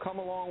neighbor or come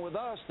along with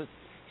us. He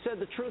said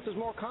the truth is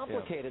more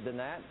complicated than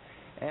that,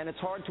 and it's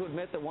hard to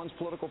admit that one's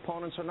political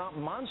opponents are not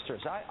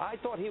monsters. I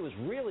thought he was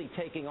really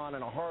taking on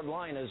in a hard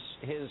line as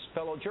his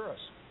fellow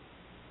jurists.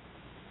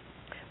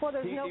 Well,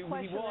 there's no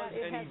question that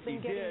it has been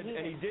getting heated.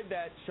 And he did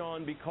that,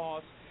 Sean,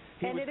 because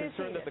he was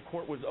concerned that the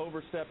court was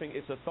overstepping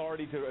its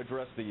authority to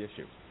address the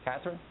issue.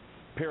 Catherine?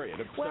 Period.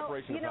 Of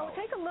separation of power.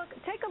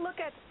 Take a look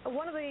at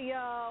one of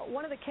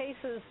the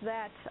cases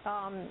that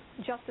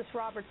Justice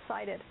Roberts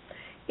cited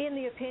in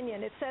the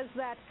opinion. It says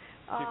that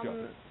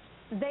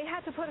they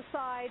had to put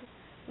aside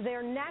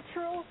their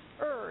natural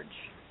urge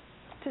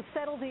to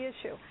settle the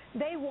issue.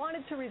 They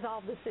wanted to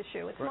resolve this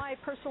issue. It's my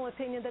personal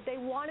opinion that they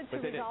wanted to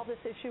resolve this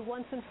issue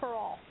once and for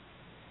all.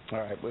 All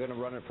right, we're going to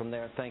run it from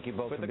there. Thank you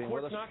both but for being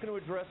with us. But the court's not going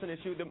to address an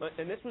issue,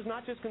 and this was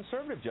not just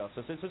conservative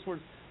justices. This was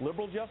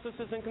liberal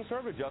justices and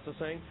conservative justices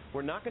saying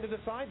we're not going to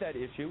decide that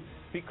issue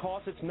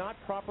because it's not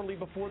properly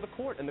before the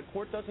court, and the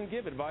court doesn't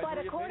give advisory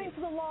But according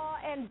opinion. to the law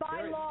and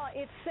by law,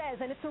 it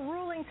says, and it's a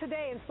ruling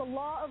today, it's the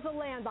law of the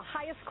land, the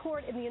highest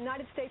court in the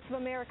United States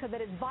of America, that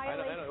it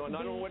violates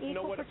the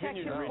Equal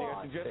Protection Clause.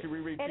 I suggest you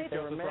reread And Chief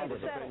it's Justice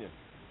Roberts' opinion.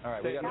 All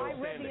right, I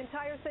read the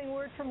entire thing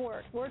word from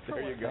word. Word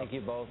for word. Thank you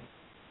both.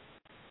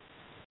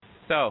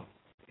 So,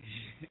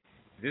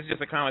 this is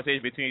just a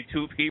conversation between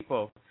two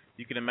people.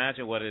 You can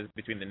imagine what it is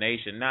between the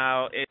nation.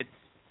 Now, it's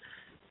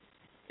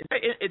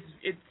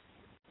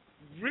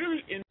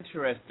really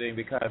interesting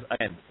because,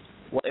 again,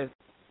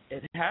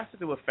 it has to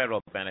do with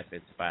federal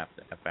benefits, if I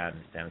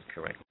understand this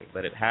correctly.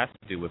 But it has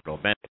to do with federal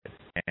benefits,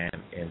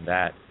 and in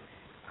that,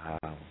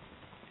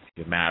 if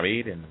you're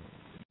married and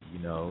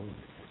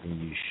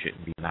you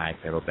shouldn't be denied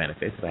federal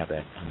benefits, if I have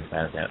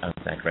to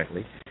understand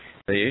correctly.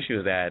 The issue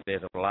is that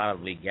there's a lot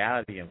of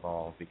legality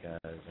involved because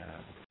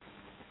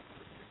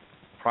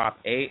Prop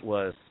 8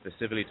 was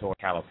specifically toward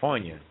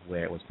California,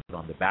 where it was put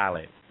on the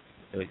ballot.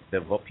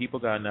 The people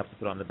got enough to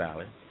put on the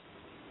ballot.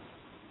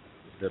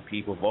 The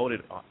people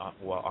voted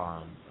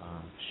on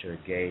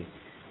should gay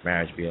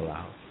marriage be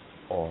allowed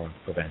or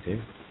prevented,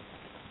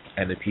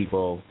 and the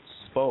people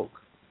spoke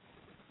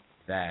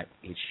that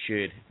it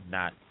should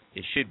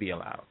be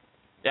allowed.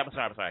 I'm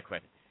sorry,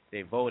 correct.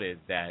 They voted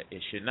that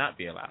it should not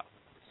be allowed.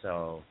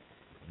 So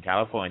in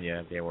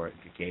California,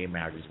 gay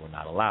marriages were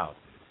not allowed.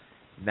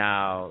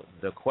 Now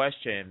the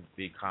question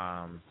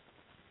becomes,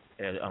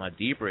 on a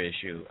deeper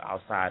issue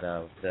outside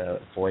of the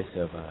voice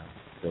of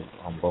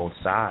on both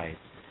sides,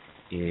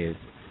 is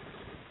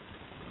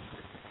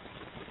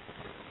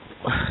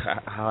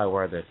how I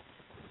word this.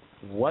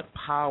 What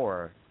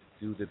power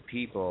do the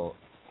people?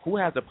 Who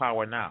has the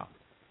power now?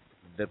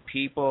 The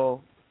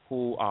people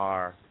who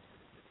are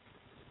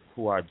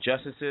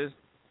justices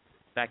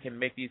that can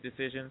make these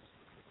decisions,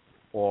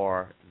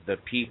 or the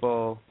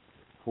people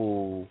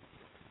who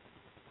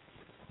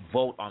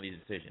vote on these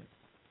decisions?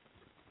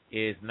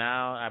 Is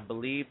now, I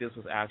believe this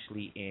was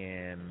actually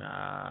in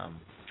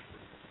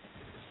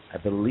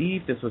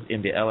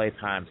the LA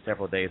Times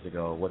several days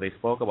ago, where they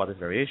spoke about this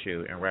very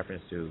issue in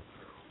reference to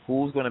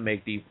who's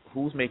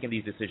making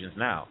these decisions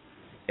now.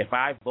 If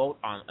I vote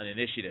on an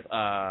initiative,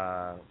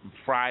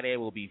 Friday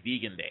will be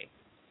Vegan Day,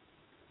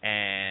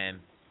 and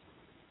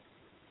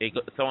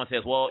someone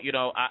says, well,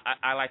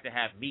 I like to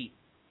have meat,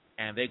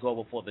 and they go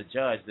before the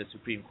judge, the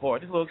Supreme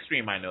Court. It's a little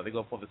extreme, I know. They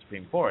go before the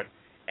Supreme Court,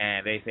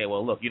 and they say,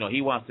 well, look,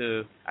 he wants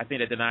to, I think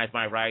that denies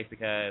my rights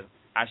because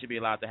I should be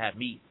allowed to have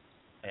meat,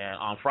 and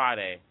on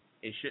Friday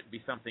it shouldn't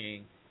be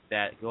something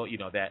that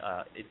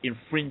it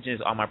infringes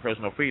on my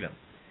personal freedom.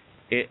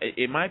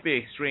 It might be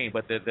extreme,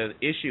 but the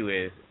issue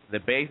is, the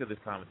base of this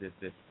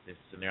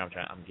scenario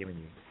I'm giving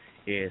you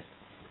is,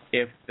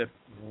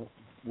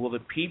 will the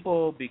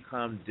people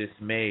become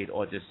dismayed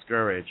or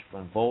discouraged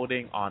from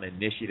voting on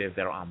initiatives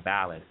that are on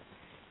ballot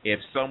if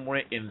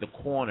somewhere in the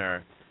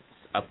corner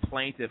a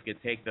plaintiff can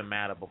take the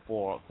matter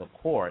before the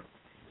court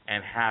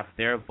and have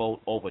their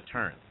vote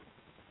overturned?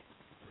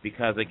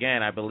 Because,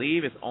 again, I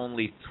believe it's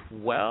only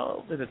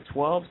 12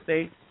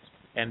 states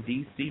and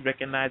D.C.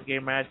 recognize gay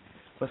marriage.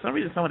 For some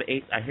reason, some of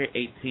the I hear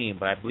 18,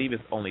 but I believe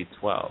it's only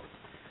 12.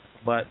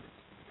 But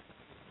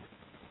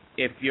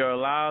if you're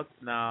allowed,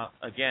 now,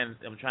 again,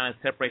 I'm trying to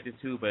separate the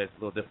two, but it's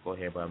a little difficult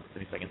here, but let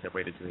me see if I can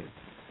separate the two here.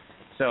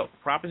 So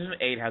Proposition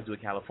 8 has to do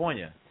with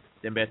California.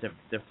 Then the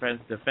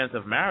Defense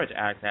of Marriage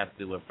Act has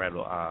to do with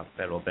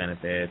federal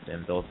benefits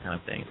and those kind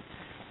of things.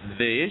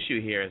 The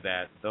issue here is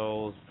that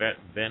those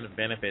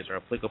benefits are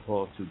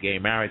applicable to gay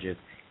marriages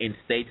in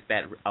states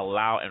that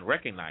allow and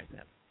recognize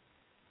them.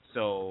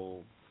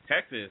 So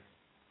Texas,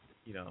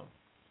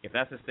 if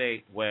that's a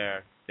state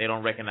where they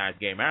don't recognize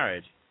gay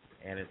marriage,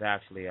 and it's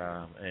actually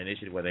an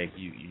initiative where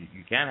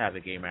you can have the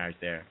gay marriage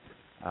there,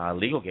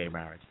 legal gay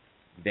marriage,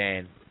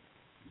 then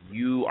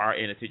you are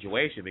in a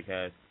situation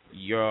because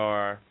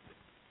you're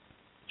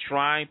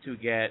trying to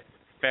get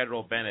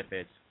federal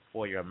benefits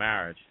for your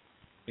marriage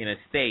in a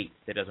state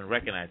that doesn't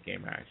recognize gay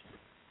marriage.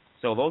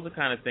 So those are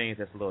kind of things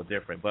that's a little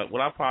different. But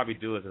what I'll probably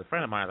do is, a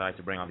friend of mine I'd like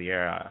to bring on the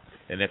air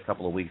in the next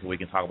couple of weeks so we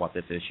can talk about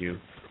this issue.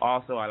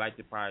 Also, I'll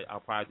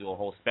probably do a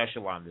whole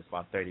special on this,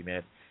 about 30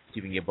 minutes, so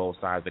you can get both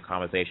sides of the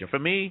conversation. For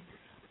me,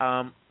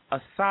 a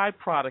side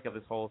product of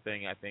this whole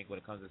thing, I think, when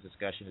it comes to this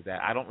discussion, is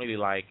that I don't really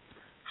like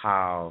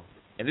how,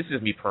 and this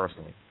is me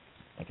personally,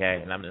 okay,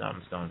 and I'm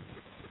just going to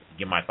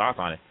give my thoughts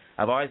on it.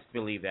 I've always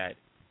believed that,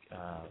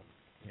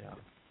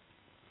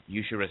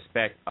 you should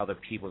respect other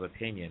people's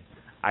opinions.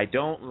 I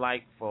don't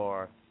like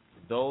for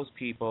those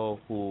people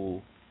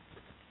who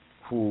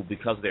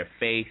because of their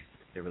faith,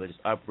 their religious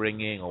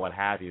upbringing, or what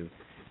have you,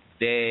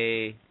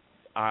 they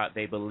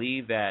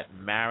believe that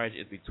marriage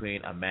is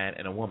between a man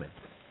and a woman.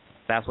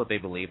 That's what they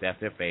believe. That's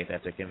their faith.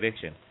 That's their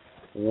conviction.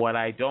 What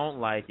I don't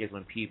like is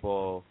when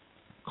people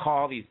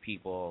call these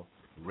people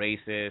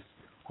racist,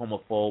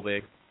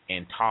 homophobic,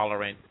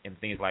 intolerant, and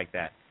things like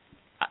that.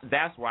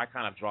 That's where I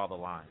kind of draw the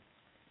line.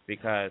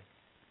 Because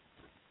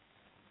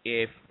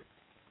if,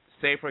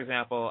 say, for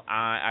example,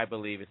 I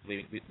believe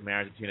it's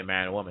marriage between a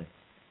man and a woman,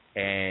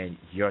 and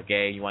you're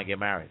gay and you want to get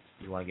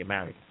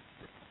married,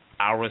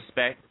 I'll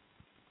respect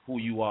who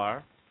you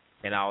are,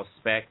 and I'll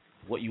respect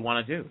what you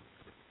want to do.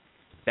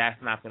 That's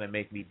not going to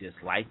make me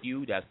dislike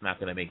you. That's not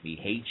going to make me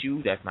hate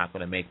you. That's not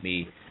going to make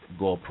me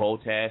go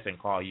protest and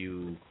call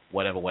you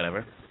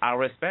whatever. I'll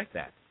respect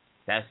that.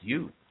 That's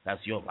you. That's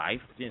your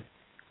life. Just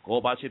go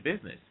about your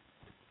business.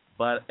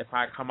 But if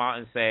I come out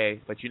and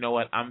say, but you know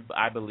what,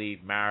 I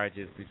believe marriage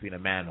is between a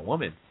man and a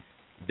woman,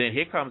 then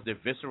here comes the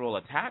visceral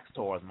attacks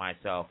towards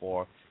myself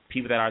or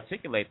people that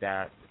articulate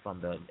that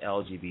from the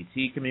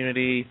LGBT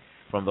community,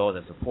 from those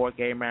that support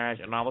gay marriage,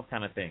 and all those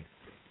kind of things.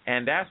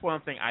 And that's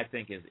one thing I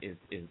think is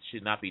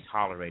should not be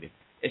tolerated,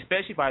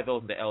 especially by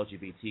those in the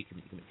LGBT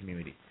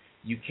community.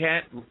 You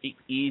can't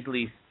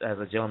easily, as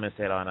a gentleman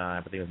said on,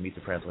 I think it was Meet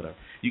the Press, whatever,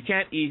 you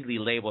can't easily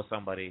label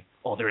somebody,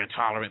 oh, they're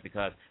intolerant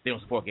because they don't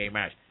support gay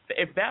marriage.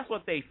 If that's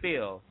what they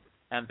feel,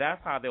 and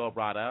that's how they were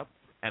brought up,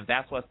 and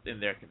that's what's in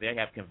their, they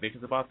have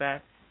convictions about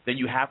that, then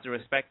you have to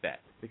respect that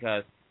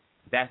because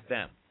that's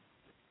them.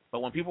 But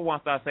when people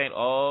want to start saying,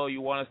 oh,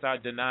 you want to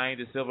start denying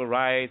the civil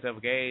rights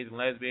of gays and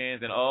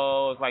lesbians, and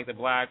oh, it's like the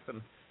blacks,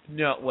 and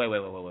no, wait.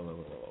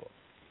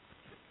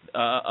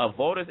 A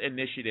voters'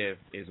 initiative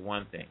is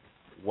one thing.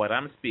 What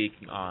I'm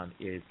speaking on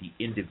is the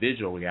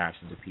individual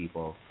reaction to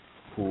people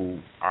who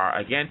are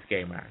against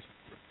gay marriage.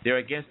 They're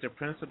against the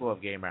principle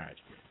of gay marriage.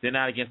 They're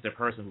not against the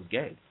person who's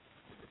gay.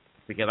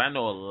 Because I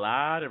know a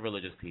lot of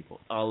religious people,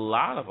 a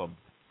lot of them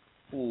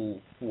who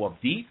are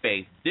deep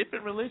faith,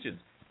 different religions,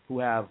 who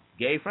have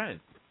gay friends.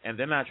 And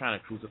they're not trying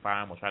to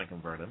crucify them or trying to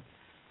convert them.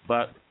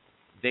 But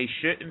they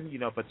shouldn't,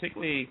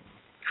 particularly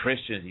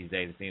Christians these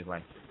days, it seems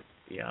like,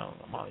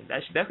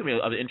 that's going to be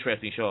an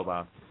interesting show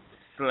about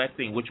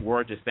selecting which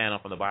word to stand on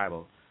from the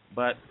Bible.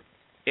 But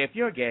if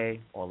you're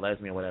gay or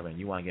lesbian or whatever, and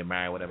you want to get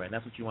married or whatever, and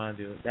that's what you want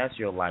to do, that's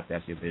your life,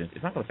 that's your business.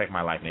 It's not going to affect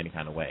my life in any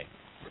kind of way,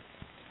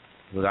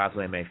 regardless of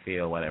what it may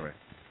feel, whatever.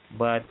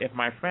 But if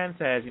my friend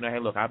says, hey,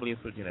 look, I believe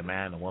it's between a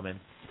man and a woman,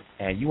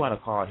 and you want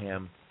to call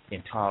him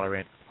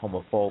intolerant,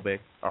 homophobic,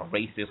 or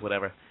racist,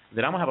 whatever,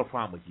 then I'm going to have a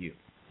problem with you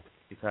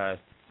because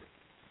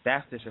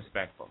that's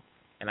disrespectful.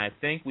 And I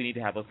think we need to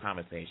have those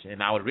conversations.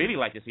 And I would really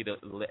like to see the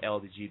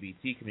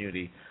LGBT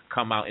community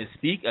come out and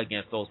speak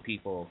against those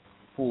people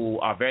who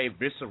are very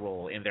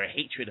visceral in their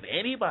hatred of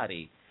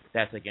anybody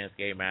that's against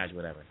gay marriage,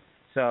 whatever.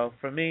 So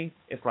for me,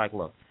 it's like,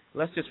 look,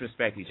 let's just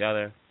respect each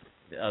other.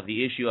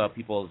 The issue of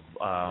people's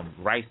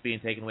rights being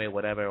taken away,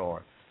 whatever,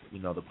 or,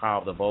 the power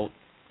of the vote,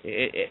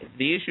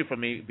 the issue for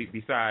me,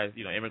 besides,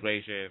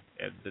 immigration,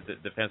 and the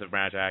Defense of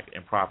Marriage Act,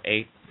 and Prop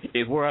 8,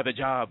 is where are the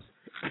jobs?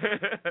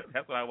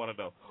 That's what I want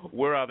to know.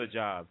 Where are the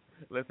jobs?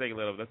 Let's take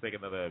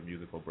another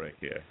musical break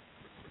here.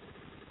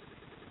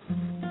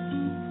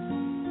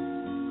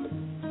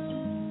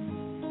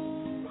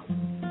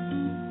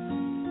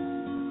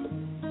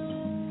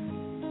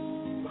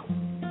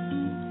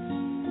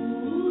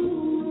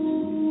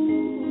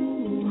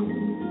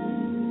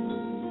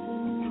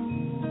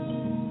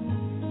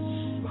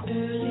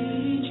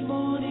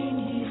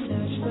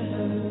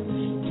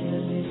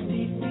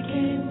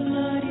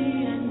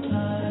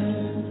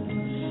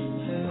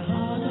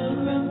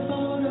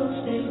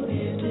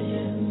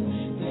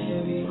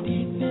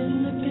 Deep in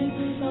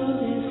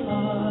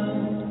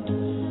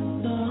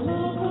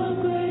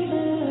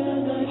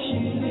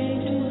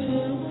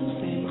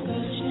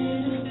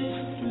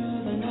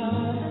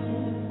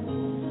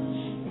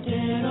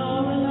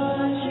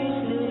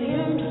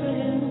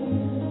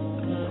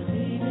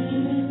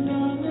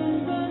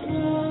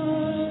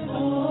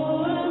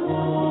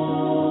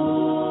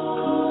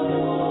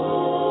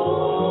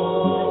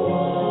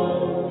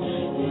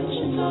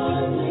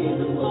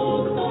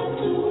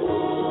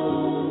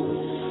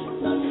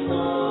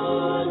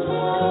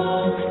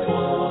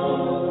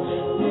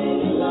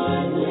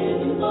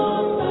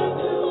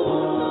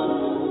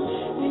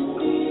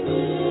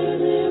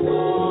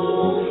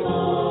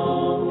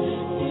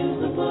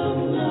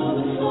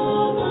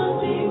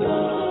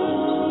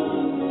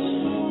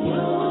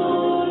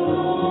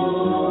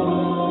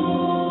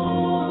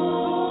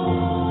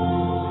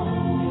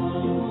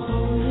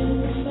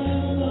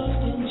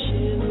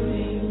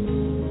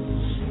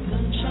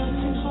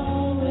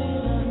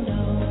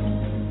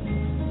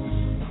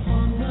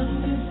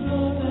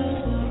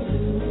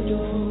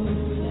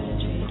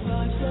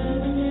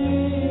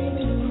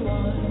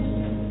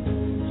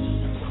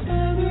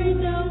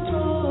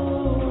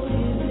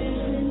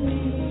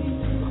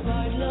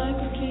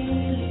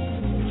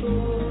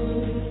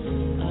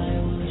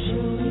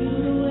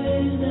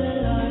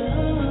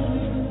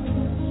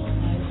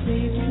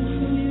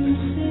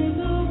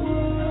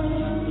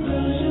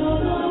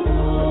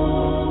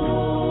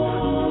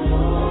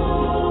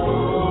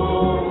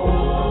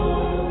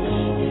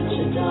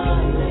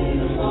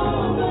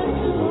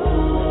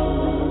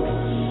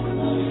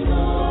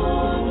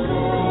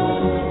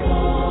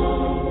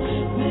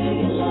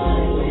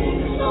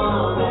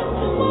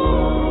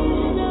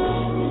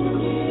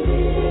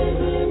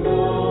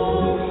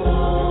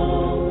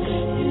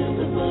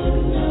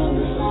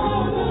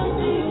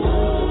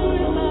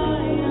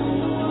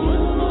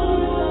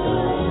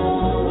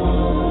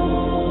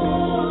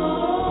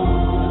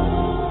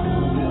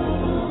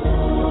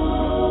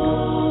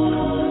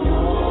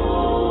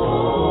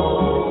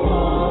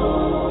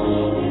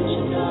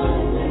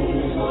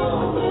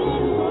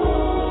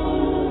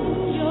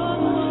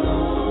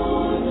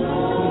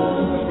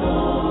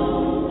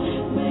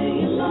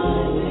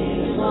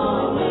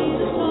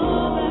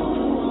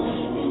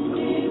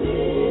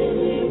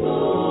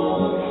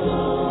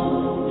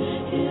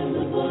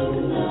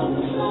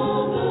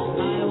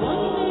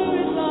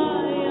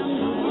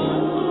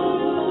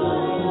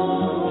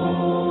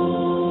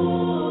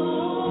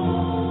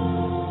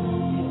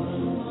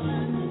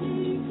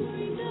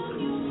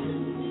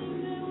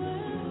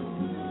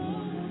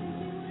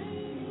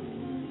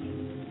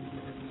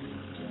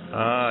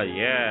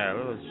Yeah,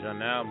 it was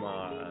Janelle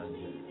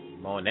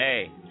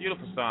Monáe.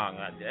 Beautiful song.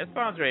 That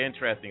song's very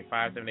interesting.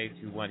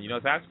 57821. You know,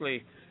 it's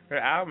actually her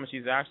album.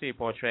 She's actually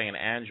portraying an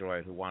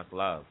android who wants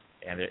love,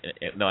 and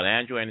an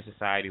android in a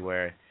society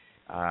where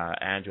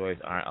androids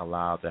aren't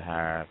allowed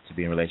to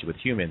be in relationship with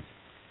humans.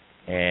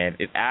 And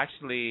it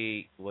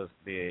actually was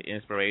the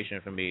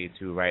inspiration for me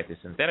to write the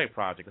Synthetic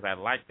Project, because I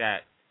like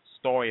that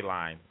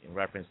storyline in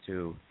reference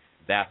to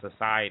that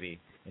society,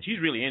 and she's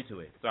really into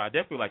it. So I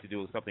definitely like to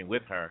do something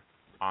with her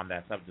on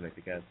that subject,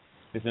 because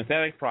the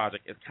Synthetic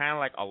Project is kind of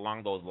like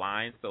along those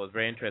lines. So it's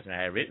very interesting.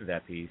 I had written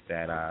that piece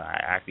that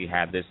I actually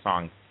had this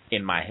song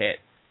in my head.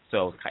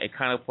 So it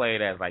kind of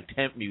played as like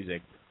temp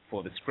music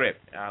for the script.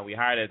 We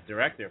hired a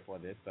director for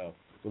this, so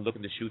we're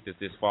looking to shoot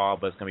this fall,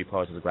 but it's going to be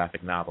published as a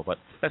graphic novel. But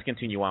let's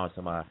continue on with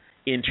some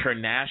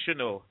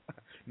international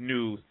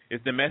news.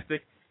 It's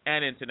domestic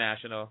and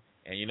international.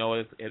 And you know,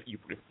 you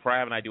probably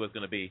have an idea what it's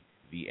going to be,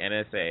 the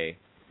NSA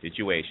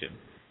situation.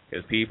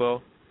 Because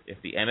people, it's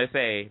the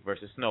NSA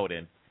versus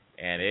Snowden,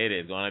 and it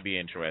is going to be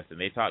interesting.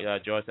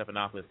 George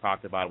Stephanopoulos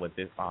talked about it with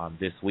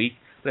this week.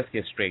 Let's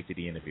get straight to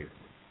the interview.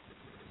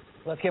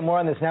 Let's get more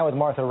on this now with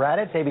Martha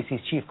Raddatz,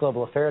 ABC's Chief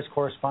Global Affairs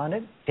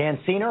Correspondent, Dan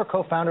Senor,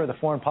 co-founder of the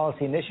Foreign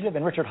Policy Initiative,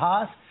 and Richard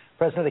Haass,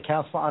 President of the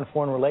Council on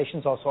Foreign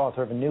Relations, also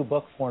author of a new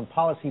book, Foreign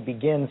Policy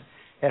Begins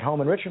at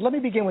Home. And Richard, let me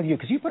begin with you,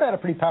 because you put out a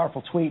pretty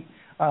powerful tweet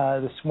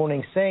this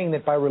morning saying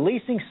that by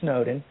releasing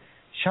Snowden,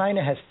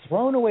 China has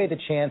thrown away the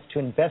chance to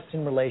invest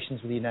in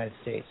relations with the United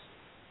States.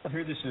 Well,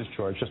 here this is,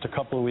 George, just a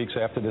couple of weeks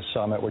after this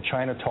summit where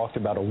China talked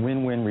about a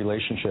win-win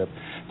relationship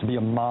to be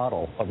a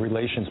model of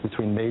relations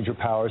between major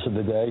powers of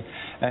the day,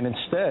 and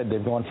instead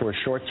they've gone for a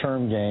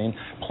short-term gain.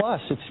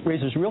 Plus, it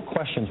raises real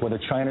questions whether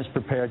China is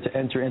prepared to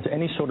enter into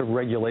any sort of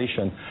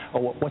regulation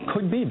or what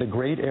could be the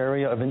great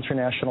area of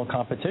international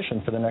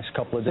competition for the next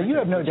couple of days. So you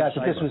have no doubt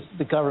that this was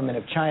the government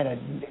of China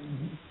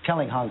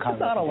telling Hong Kong.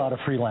 There's not a lot of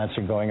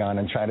freelancing going on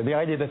in China. The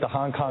idea that the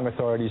Hong Kong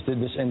authorities did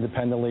this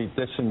independently,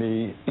 this to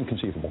me,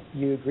 inconceivable.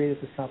 You agree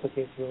that this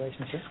complicates the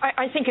relationship?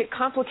 I think it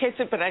complicates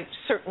it, but I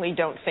certainly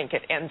don't think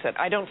it ends it.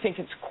 I don't think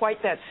it's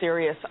quite that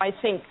serious. I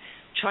think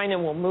China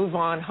will move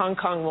on. Hong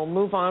Kong will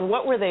move on.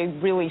 What were they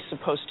really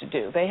supposed to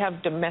do? They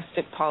have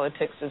domestic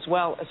politics as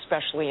well,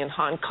 especially in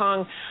Hong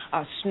Kong.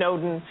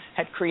 Snowden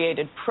had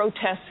created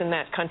protests in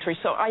that country.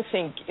 So I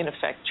think, in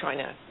effect,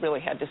 China really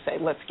had to say,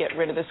 let's get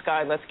rid of this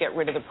guy. Let's get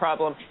rid of the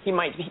problem. He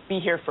might be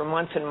here for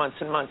months and months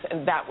and months,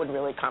 and that would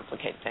really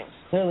complicate things.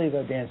 Clearly,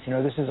 though, Dan,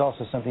 this is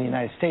also something the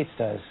United States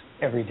does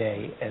every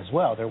day as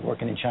well. They're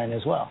working in China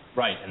as well.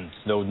 Right, and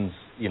Snowden's,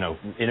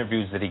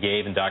 interviews that he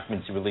gave and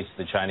documents he released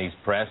to the Chinese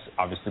press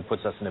obviously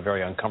puts us in a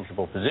very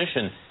uncomfortable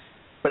position.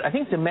 But I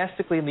think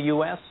domestically in the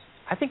U.S.,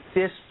 I think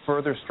this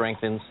further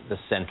strengthens the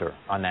center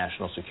on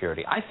national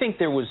security. I think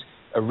there was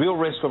a real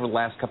risk over the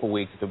last couple of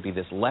weeks that there would be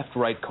this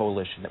left-right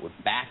coalition that would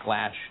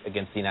backlash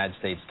against the United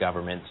States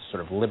government,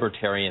 sort of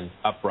libertarian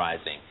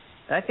uprising.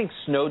 And I think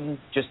Snowden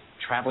just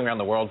traveling around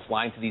the world,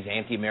 flying to these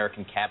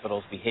anti-American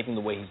capitals, behaving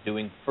the way he's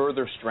doing,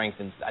 further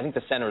strengthens. I think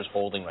the center is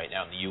holding right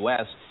now in the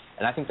U.S.,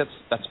 and I think that's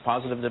a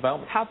positive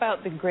development. How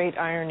about the great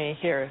irony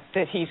here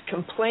that he's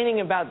complaining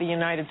about the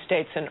United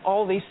States and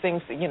all these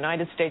things the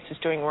United States is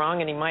doing wrong,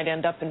 and he might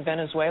end up in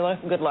Venezuela?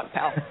 Good luck,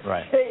 pal.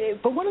 Right.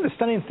 But one of the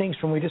stunning things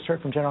from we just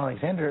heard from General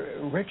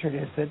Alexander, Richard,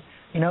 is that,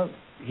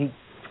 he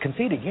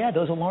conceded,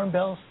 those alarm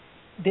bells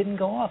didn't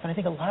go off. And I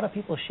think a lot of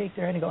people shake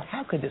their head and go,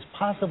 how could this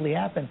possibly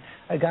happen?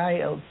 A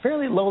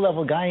fairly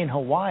low-level guy in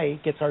Hawaii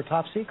gets our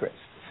top secrets.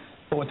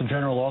 But what the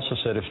general also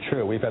said is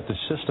true. We've got this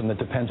system that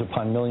depends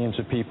upon millions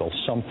of people,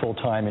 some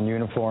full-time in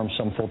uniform,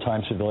 some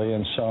full-time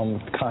civilians,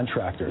 some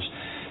contractors.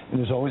 And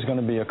there's always going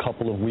to be a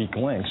couple of weak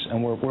links,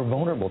 and we're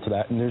vulnerable to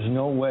that, and there's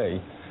no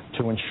way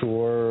to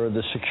ensure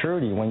the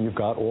security when you've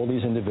got all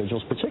these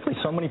individuals, particularly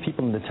so many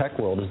people in the tech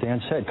world, as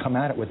Dan said, come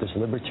at it with this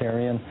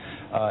libertarian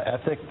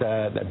ethic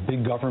that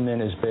big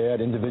government is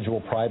bad, individual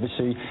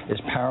privacy is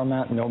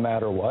paramount no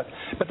matter what.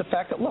 But the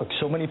fact that, look,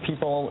 so many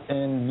people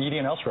in media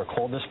and elsewhere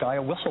call this guy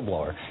a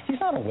whistleblower. He's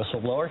not a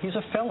whistleblower. He's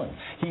a felon.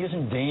 He has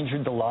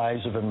endangered the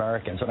lives of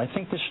Americans. And I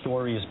think this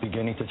story is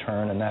beginning to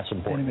turn, and that's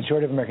important. And the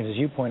majority of Americans, as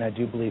you point out,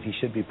 do believe he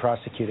should be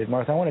prosecuted.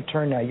 Martha, I want to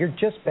turn now. You're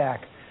just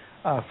back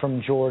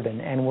from Jordan,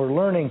 and we're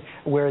learning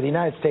where the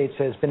United States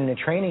has been in a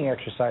training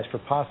exercise for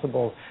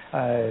possible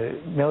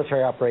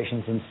military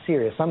operations in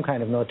Syria, some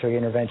kind of military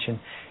intervention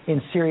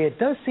in Syria. It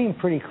does seem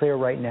pretty clear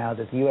right now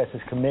that the U.S.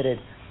 is committed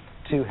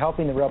to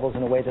helping the rebels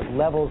in a way that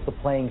levels the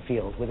playing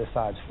field with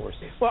Assad's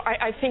forces. Well,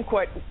 I think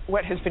what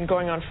has been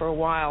going on for a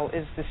while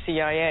is the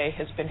CIA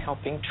has been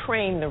helping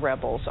train the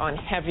rebels on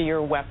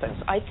heavier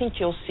weapons. I think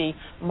you'll see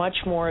much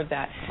more of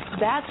that.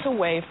 That's a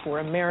way for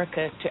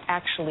America to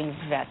actually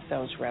vet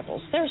those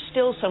rebels. There's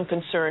still some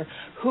concern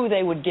who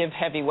they would give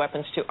heavy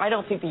weapons to. I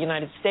don't think the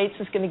United States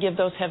is going to give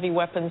those heavy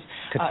weapons.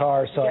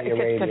 Qatar, Saudi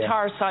Arabia.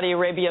 Qatar, Saudi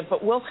Arabia,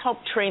 but we'll help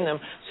train them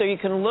so you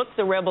can look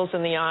the rebels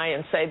in the eye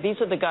and say, these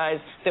are the guys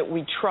that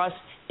we trust.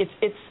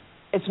 It's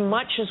as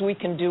much as we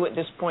can do at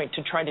this point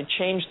to try to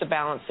change the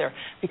balance there,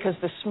 because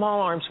the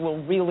small arms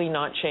will really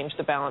not change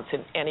the balance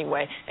in any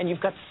way. And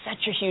you've got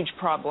such a huge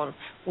problem,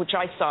 which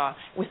I saw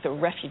with the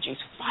refugees,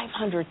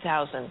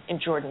 500,000 in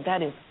Jordan.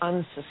 That is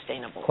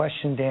unsustainable.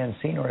 Question, Dan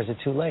Senor, is it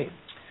too late?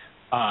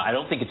 I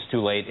don't think it's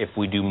too late if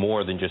we do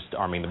more than just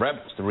arming the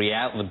rebels.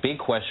 The big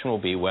question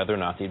will be whether or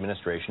not the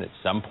administration at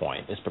some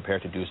point is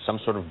prepared to do some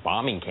sort of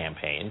bombing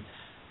campaign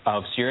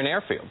of Syrian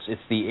airfields.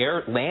 It's the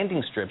air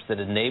landing strips that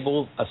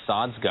enable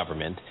Assad's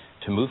government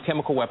to move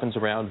chemical weapons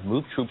around,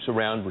 move troops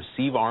around,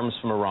 receive arms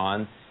from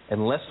Iran.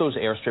 Unless those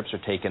airstrips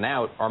are taken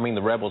out, arming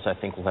the rebels, I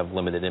think, will have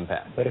limited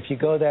impact. But if you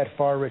go that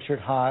far,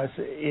 Richard Haas,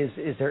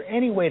 is there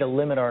any way to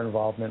limit our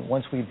involvement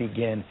once we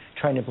begin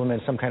trying to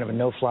implement some kind of a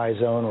no-fly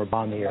zone or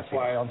bomb the airfield? That's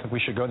why I don't think we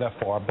should go that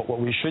far. But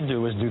what we should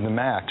do is do the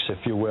max, if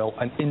you will,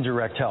 an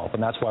indirect help.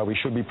 And that's why we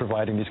should be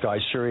providing these guys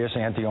serious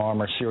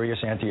anti-armor, serious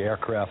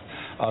anti-aircraft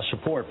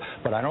support.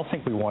 But I don't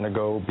think we want to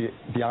go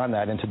beyond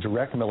that into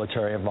direct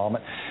military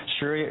involvement.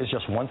 Syria is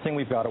just one thing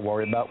we've got to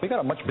worry about. We've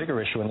got a much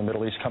bigger issue in the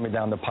Middle East coming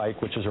down the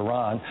pike, which is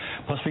Iran.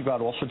 Plus, we've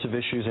got all sorts of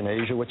issues in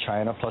Asia with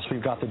China. Plus,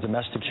 we've got the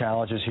domestic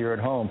challenges here at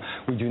home.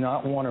 We do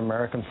not want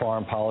American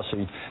foreign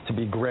policy to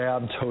be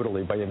grabbed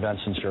totally by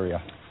events in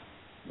Syria.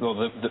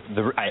 Well,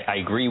 I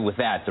agree with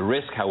that. The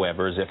risk,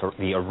 however, is if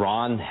the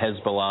Iran,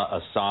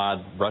 Hezbollah,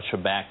 Assad,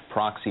 Russia-backed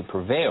proxy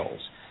prevails,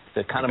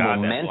 the kind of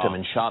momentum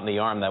and shot in the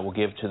arm that will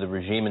give to the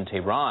regime in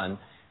Tehran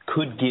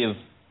could give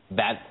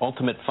that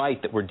ultimate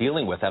fight that we're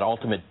dealing with, that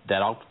ultimate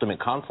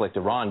conflict,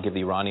 Iran, give the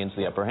Iranians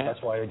the upper hand.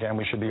 That's why, again,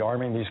 we should be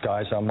arming these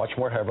guys much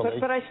more heavily.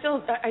 But I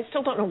still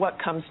don't know what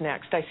comes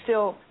next. I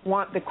still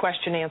want the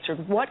question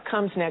answered. What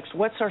comes next?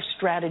 What's our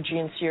strategy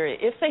in Syria?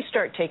 If they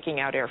start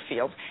taking out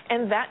airfields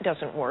and that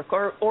doesn't work,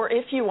 or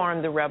if you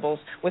arm the rebels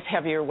with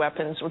heavier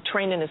weapons or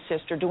train and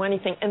assist or do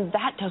anything and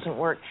that doesn't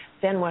work,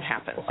 then what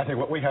happens? I think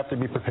what we have to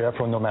be prepared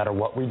for, no matter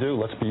what we do,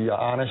 let's be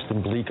honest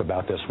and bleak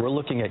about this. We're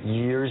looking at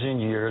years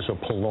and years of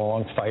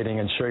prolonged fighting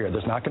in Syria.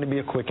 There's not going to be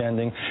a quick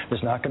ending.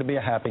 There's not going to be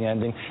a happy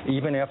ending.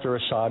 Even after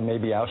Assad may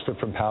be ousted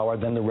from power,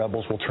 then the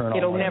rebels will turn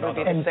on one another. It'll never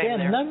be the same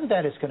there. None of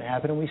that is going to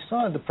happen. And we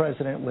saw the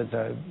president with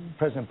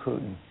President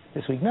Putin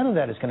this week. None of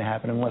that is going to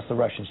happen unless the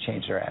Russians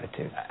change their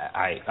attitude.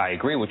 I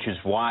agree, which is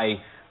why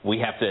we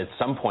have to, at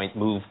some point,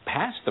 move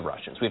past the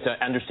Russians. We have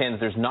to understand that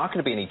there's not going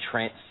to be any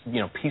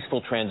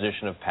peaceful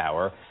transition of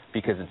power,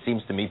 because it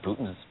seems to me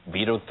Putin's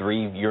vetoed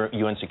 3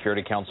 UN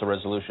Security Council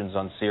resolutions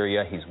on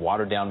Syria. He's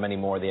watered down many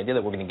more. The idea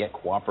that we're going to get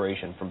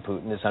cooperation from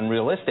Putin is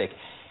unrealistic.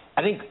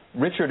 I think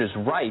Richard is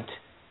right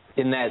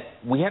in that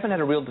we haven't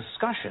had a real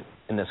discussion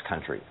in this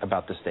country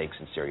about the stakes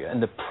in Syria.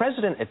 And the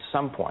president, at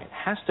some point,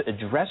 has to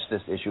address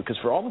this issue, because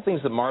for all the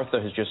things that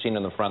Martha has just seen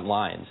on the front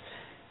lines,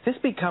 this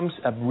becomes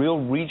a real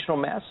regional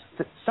mess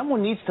that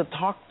someone needs to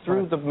talk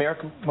through the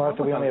American...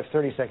 Martha, we only have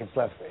 30 seconds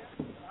left.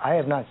 I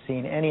have not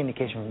seen any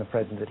indication from the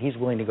president that he's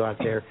willing to go out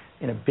there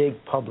in a big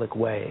public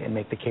way and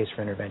make the case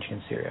for intervention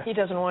in Syria. He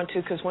doesn't want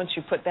to, because once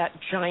you put that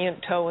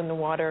giant toe in the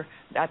water,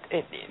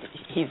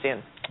 he's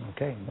in.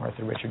 Okay,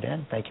 Martha, Richard,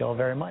 Dan, thank you all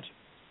very much.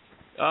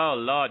 Oh,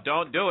 Lord,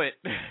 don't do it.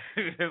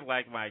 It's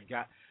like, my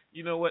God.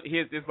 You know what?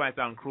 This might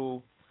sound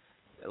cruel.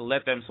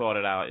 Let them sort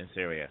it out in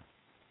Syria.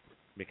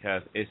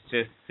 Because it's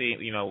just,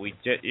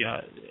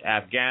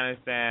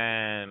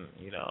 Afghanistan,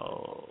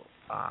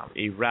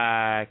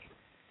 Iraq,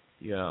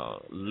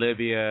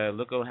 Libya.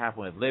 Look what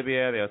happened with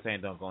Libya. They were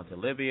saying don't go into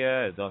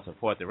Libya, don't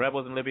support the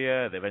rebels in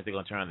Libya. They're eventually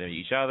going to turn on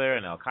each other,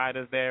 and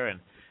Al-Qaeda's there, and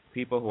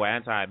people who are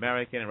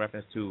anti-American in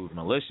reference to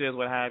militias,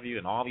 what have you,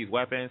 and all these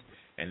weapons.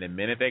 And the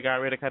minute they got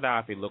rid of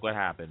Gaddafi, look what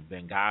happened.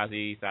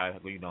 Benghazi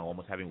started,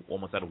 almost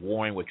started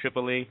warring with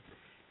Tripoli.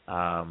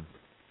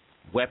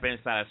 Weapons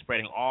started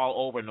spreading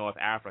all over North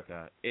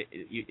Africa.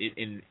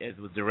 It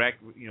was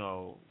direct,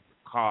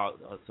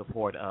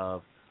 support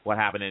of what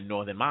happened in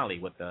northern Mali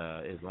with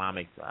the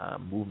Islamic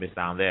movements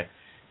down there.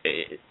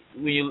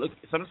 When you look,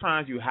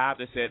 sometimes you have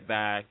to sit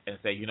back and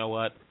say, you know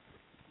what,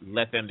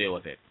 let them deal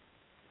with it,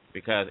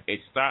 because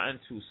it's starting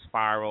to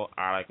spiral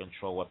out of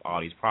control with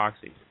all these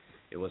proxies.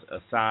 It was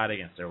Assad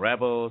against the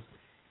rebels,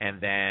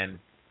 and then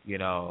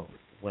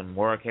when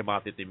word came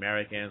out that the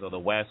Americans or the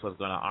West was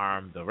going to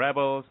arm the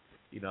rebels.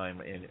 And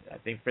I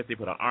think first they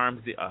put an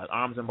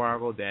arms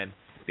embargo. Then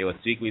they were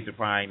secretly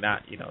supplying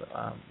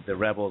the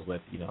rebels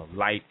with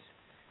light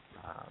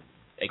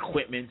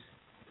equipment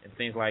and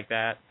things like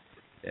that.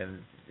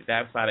 And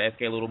that started to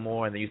escalate a little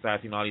more. And then you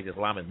started seeing all these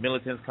Islamic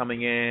militants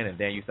coming in. And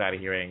then you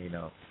started hearing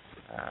the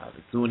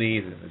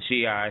Sunnis and the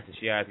Shiites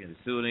and the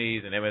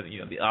Sunnis and everything.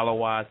 The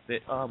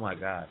Alawites. Oh my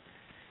God.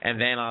 And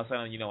then all of a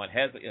sudden, when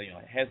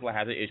Hezbollah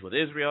has an issue with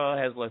Israel,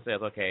 Hezbollah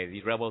says, okay,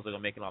 these rebels are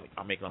making all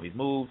these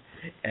moves,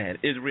 and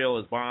Israel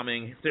is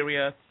bombing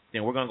Syria,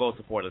 then we're going to go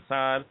support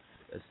Assad.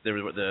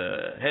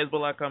 The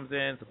Hezbollah comes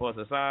in, supports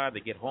Assad. They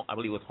get home, I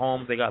believe it was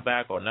Homs they got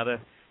back, or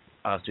another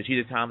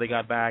strategic town they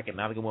got back, and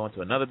now they're going to go into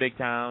another big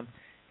town.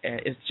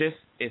 And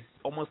it's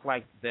almost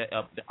like the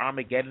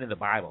Armageddon in the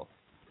Bible.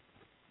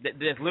 That's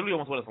literally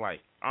almost what it's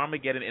like.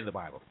 Armageddon in the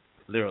Bible,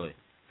 literally.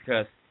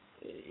 Because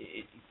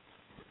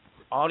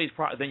all these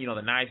then the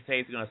United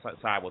States is going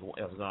to side with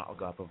is going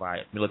to provide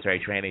military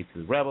training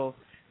to the rebels.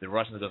 The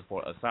Russians are going to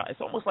support Assad.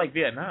 It's almost like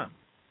Vietnam.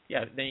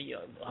 Yeah. Then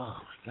oh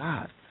my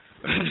God.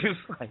 It's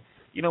like,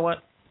 you know what?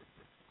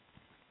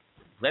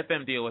 Let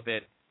them deal with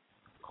it.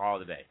 Call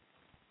it a day.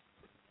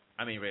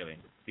 I mean, really,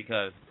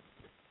 because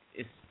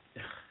it's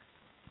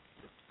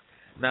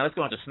now let's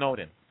go on to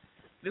Snowden.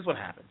 This is what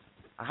happened.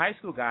 A high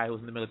school guy who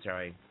was in the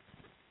military.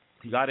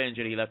 He got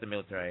injured. He left the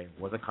military.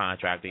 Was a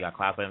contractor. He got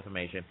classified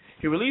information.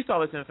 He released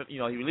all this. He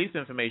released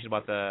information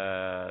about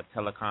the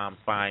telecom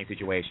spying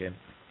situation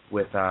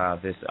with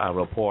this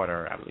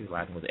reporter. I believe his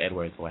last name was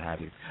Edwards, or what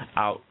have you,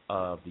 out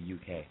of the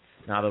UK.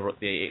 Now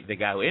the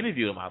guy who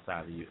interviewed him out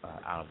of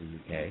the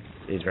UK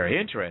is very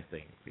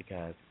interesting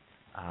because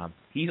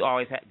he's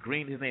always had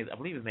I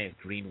believe his name is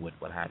Greenwood.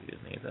 What have you?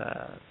 His name is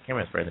can't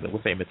remember his first name, but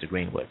we'll say Mr.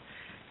 Greenwood.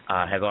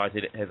 Has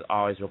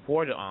always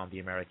reported on the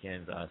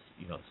Americans,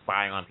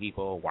 spying on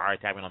people,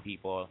 wiretapping on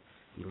people,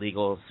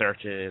 illegal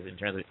searches in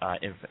terms of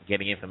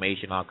getting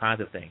information, all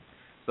kinds of things.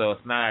 So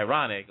it's not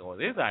ironic,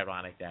 or it is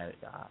ironic, that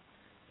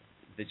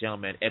the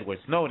gentleman Edward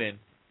Snowden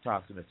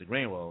talks to Mr.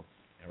 Greenwood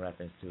in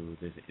reference to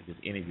this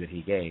interview that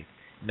he gave.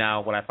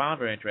 Now, what I found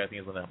very interesting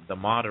is when the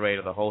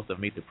moderator, the host of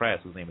Meet the Press,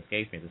 whose name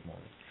escapes me this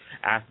morning,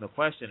 asked him a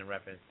question in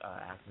reference,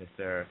 asked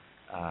Mr.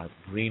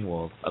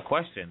 Greenwood a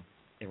question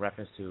in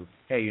reference to,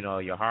 hey, you're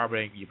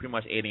pretty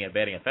much aiding and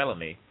abetting a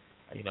felony.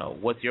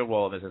 What's your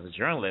role in this as a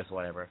journalist or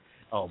whatever?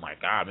 Oh, my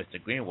God,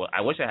 Mr. Greenwood,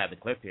 I wish I had the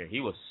clip here. He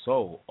was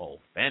so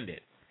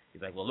offended.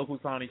 He's like, well, look who's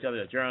calling each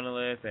other a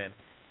journalist, and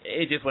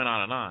it just went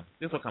on and on.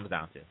 This is what it comes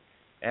down to.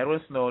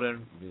 Edward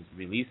Snowden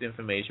released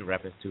information in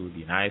reference to the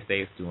United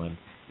States doing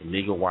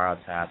illegal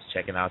wiretaps,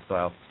 checking out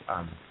cell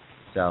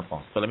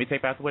phones. But let me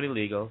take back the word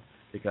illegal,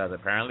 because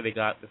apparently they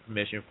got the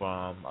permission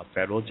from a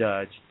federal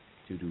judge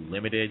to do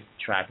limited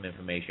tracking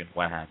information,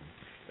 what happened.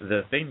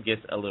 The thing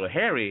gets a little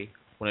hairy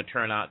when it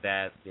turned out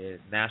that the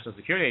National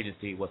Security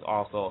Agency was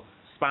also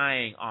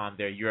spying on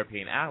their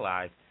European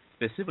allies,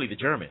 specifically the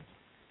Germans.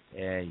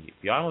 And if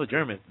y'all know the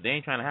Germans, they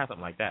ain't trying to have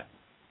something like that.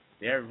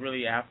 They're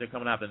really, after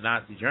coming out of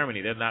Nazi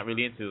Germany, they're not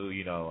really into,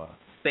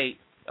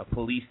 a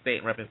police state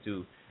in reference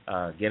to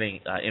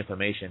getting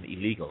information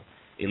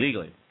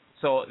illegally.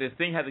 So this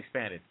thing has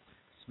expanded.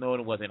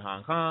 Snowden was in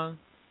Hong Kong.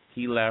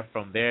 He left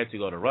from there to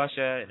go to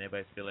Russia, and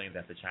everybody's feeling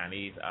that the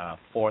Chinese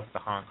forced the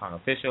Hong Kong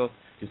officials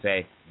to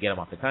say, get him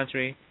off the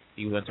country.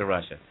 He went to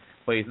Russia.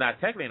 But he's not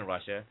technically in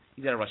Russia.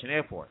 He's at a Russian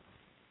airport.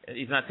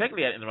 He's not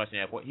technically in the Russian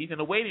airport. He's in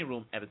a waiting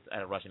room at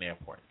a Russian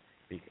airport.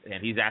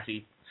 And he's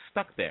actually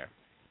stuck there.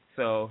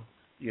 So,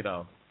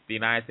 the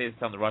United States is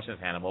telling the Russians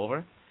to hand him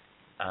over.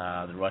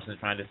 The Russians are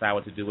trying to decide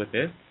what to do with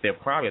this. They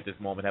probably at this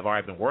moment have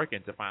already been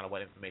working to find out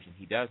what information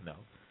he does know.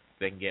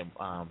 So they can get,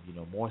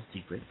 more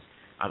secrets.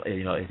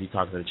 If he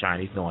talks to the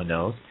Chinese, no one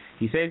knows.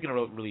 He says he's going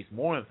to release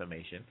more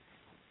information,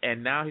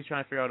 and now he's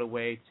trying to figure out a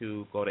way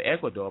to go to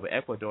Ecuador, but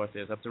Ecuador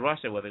says up to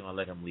Russia whether they're going to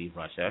let him leave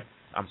Russia.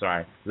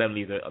 Let him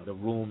leave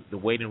the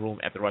waiting room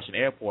at the Russian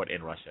airport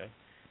in Russia.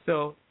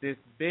 So this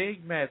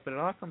big mess, but it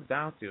all comes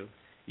down to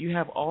you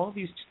have all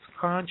these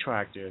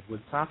contractors with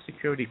top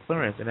security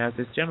clearance, and as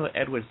this General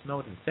Edward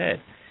Snowden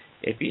said,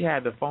 if he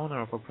had the phone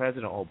number for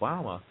President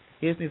Obama,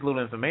 here's this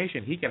little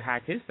information, he could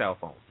hack his cell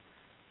phone.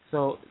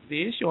 So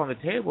the issue on the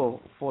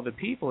table for the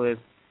people is,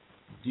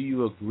 do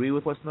you agree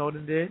with what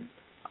Snowden did?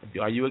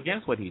 Are you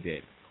against what he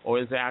did? Or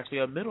is there actually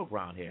a middle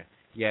ground here?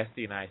 Yes,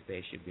 the United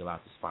States should be allowed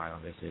to spy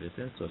on their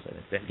citizens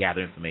to gather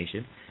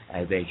information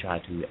as they try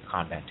to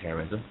combat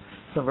terrorism.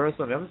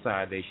 Conversely, on the other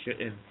side, they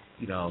shouldn't,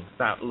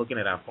 stop looking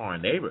at our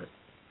foreign neighbors.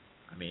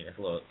 I mean, it's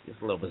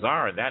a little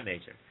bizarre in that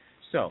nature.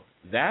 So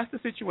that's the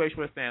situation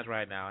where it stands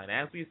right now. And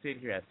as we sit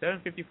here at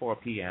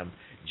 7:54 p.m.,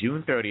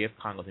 June 30th,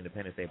 Congo's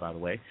Independence Day, by the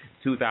way,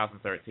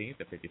 2013,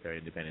 the 53rd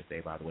Independence Day,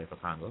 by the way, for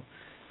Congo,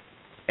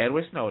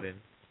 Edward Snowden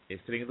is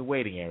sitting in the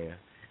waiting area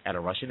at a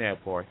Russian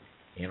airport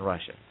in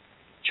Russia,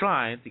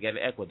 trying to get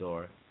to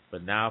Ecuador,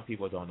 but now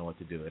people don't know what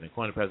to do. And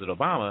according to President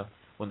Obama,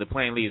 when the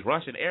plane leaves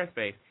Russian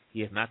airspace,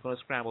 he is not going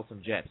to scramble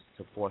some jets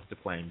to force the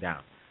plane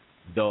down.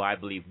 Though I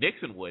believe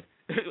Nixon would,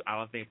 I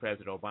don't think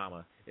President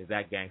Obama is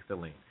that gangster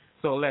lean.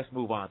 So let's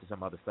move on to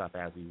some other stuff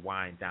as we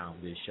wind down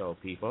this show,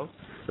 people.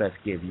 Let's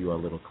give you a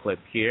little clip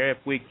here if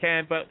we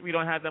can, but we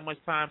don't have that much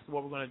time, so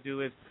what we're going to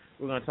do is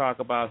we're going to talk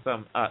about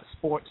some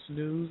sports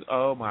news.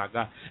 Oh, my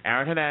God.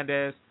 Aaron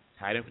Hernandez,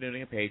 tight end for New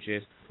England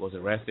Patriots, was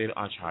arrested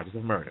on charges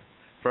of murder.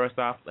 First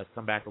off, let's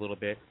come back a little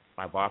bit.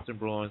 My Boston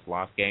Bruins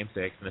lost Game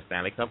 6 in the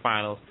Stanley Cup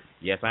Finals.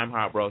 Yes, I'm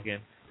heartbroken,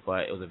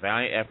 but it was a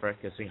valiant effort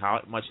considering how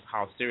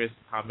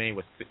many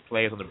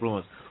players on the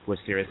Bruins were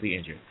seriously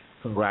injured.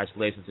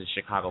 Congratulations to the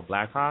Chicago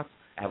Blackhawks.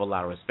 I have a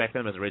lot of respect for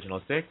them as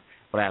Original Six,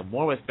 but I have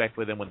more respect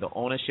for them when the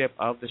ownership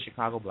of the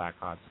Chicago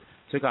Blackhawks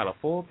took out a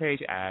full-page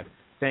ad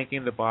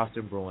thanking the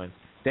Boston Bruins,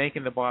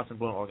 thanking the Boston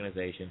Bruin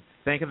organization,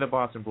 thanking the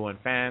Boston Bruin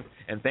fans,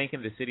 and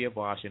thanking the city of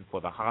Boston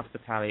for the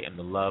hospitality and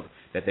the love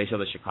that they showed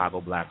the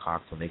Chicago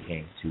Blackhawks when they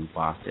came to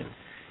Boston.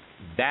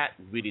 That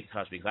really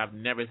touched me because I've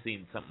never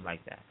seen something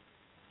like that.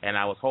 And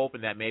I was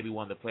hoping that maybe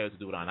one of the players would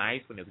do it on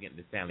ice when they was getting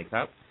the Stanley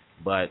Cup,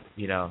 but,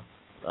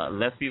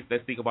 let's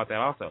speak about that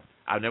also.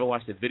 I've never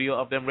watched a video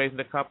of them raising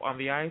the cup on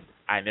the ice.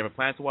 I never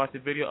plan to watch the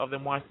video of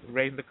them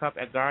raising the cup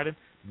at Garden.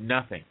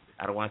 Nothing.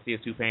 I don't want to see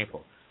it. Too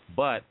painful.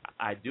 But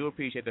I do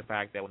appreciate the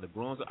fact that when the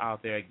Bruins are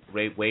out there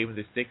waving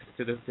the sticks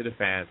to the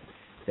fans,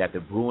 that the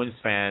Bruins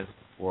fans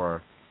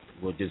were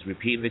just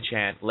repeating the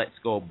chant, "Let's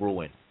go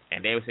Bruins,"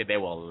 and they would say they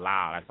were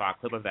loud. I saw a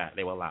clip of that.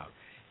 They were loud,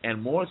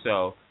 and more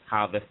so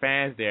how the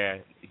fans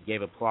there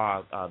gave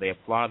applause. They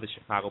applauded the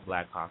Chicago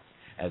Blackhawks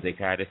as they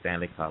carried the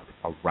Stanley Cup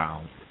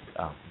around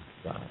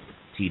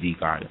TD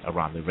Garden,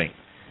 around the rink.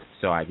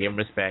 So I give them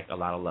respect, a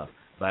lot of love.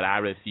 But I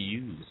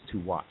refuse to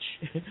watch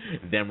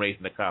them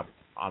raising the cup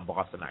on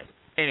Boston ice.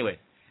 Anyway,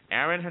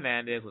 Aaron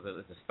Hernandez was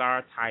a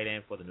star tight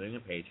end for the New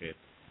England Patriots.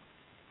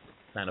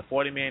 Signed a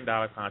 $40 million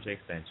contract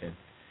extension.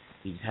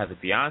 He has a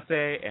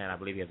fiance, and I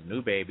believe he has a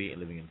new baby,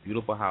 living in a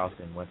beautiful house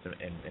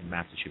in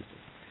Massachusetts.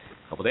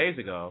 A couple days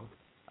ago,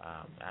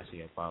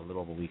 actually about a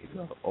little over a week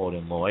ago,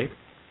 Odin Lloyd,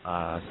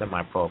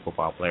 semi-pro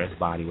football player, his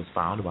body was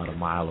found about a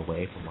mile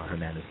away from where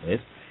Hernandez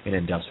lives, in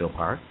Industrial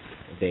Park.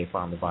 They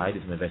found the body.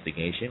 There's an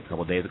investigation. A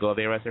couple days ago,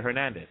 they arrested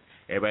Hernandez.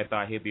 Everybody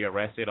thought he'd be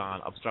arrested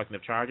on obstruction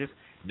of charges.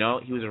 No,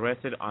 he was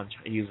arrested on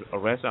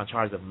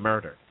charges of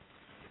murder.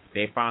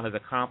 They found his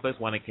accomplice,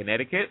 one in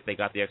Connecticut. They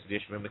got the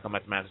extradition for him to come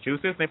back to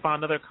Massachusetts. They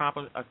found another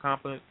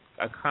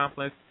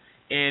accomplice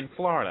in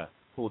Florida,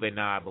 who they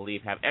now, I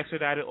believe, have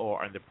extradited or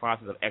are in the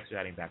process of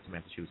extraditing back to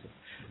Massachusetts.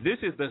 This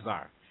is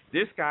bizarre.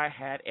 This guy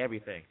had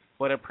everything.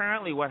 But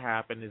apparently what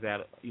happened is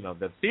that,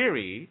 the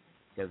theory,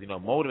 because,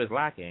 motive is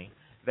lacking,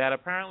 that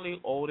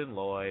apparently Odin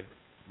Lloyd,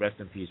 rest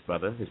in peace,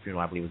 brother, his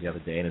funeral, I believe, was the other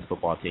day, and his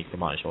football team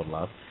came out and showed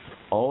love.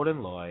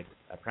 Odin Lloyd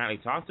apparently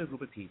talked to a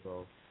group of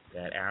people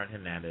that Aaron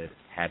Hernandez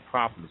had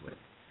problems with.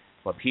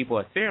 But people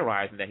are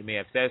theorizing that he may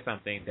have said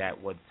something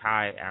that would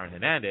tie Aaron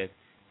Hernandez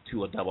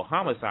to a double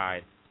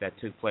homicide that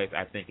took place,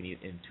 I think,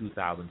 in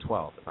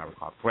 2012, if I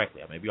recall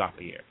correctly. I may be off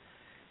a year.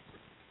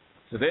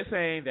 So they're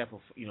saying that for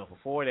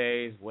 4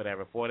 days,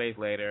 4 days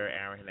later,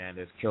 Aaron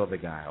Hernandez killed the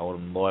guy.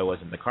 Odin Lloyd was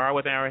in the car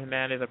with Aaron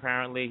Hernandez,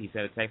 apparently. He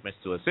sent a text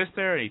message to his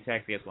sister, and he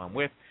texted, "Guess who I'm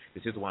with?"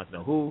 The sister wants to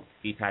know who.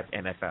 He typed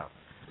NFL.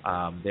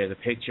 There's a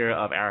picture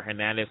of Aaron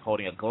Hernandez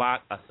holding a Glock,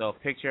 a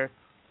self-picture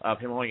of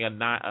him holding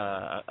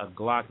a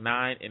Glock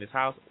 9 in his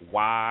house.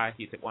 Why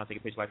he wants to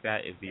take a picture like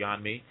that is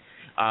beyond me.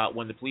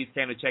 When the police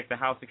came to check the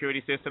house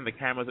security system, the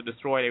cameras were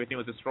destroyed, everything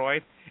was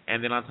destroyed.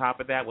 And then on top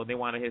of that, when they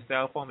wanted his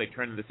cell phone, they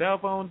turned in the cell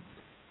phone,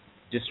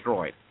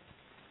 destroyed.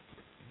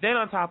 Then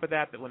on top of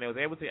that, when they was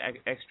able to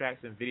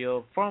extract some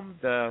video from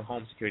the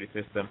home security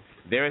system,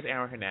 there is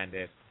Aaron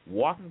Hernandez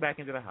walking back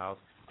into the house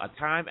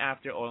sometime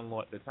after Odin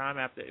Lloyd was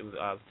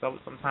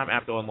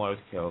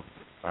killed,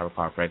 if I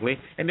recall correctly.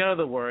 In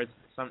other words,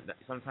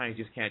 sometimes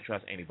you just can't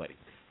trust anybody.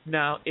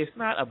 Now, it's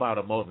not about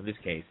a motive in this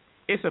case.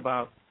 It's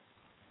about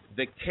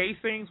the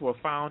casings were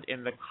found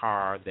in the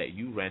car that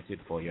you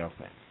rented for your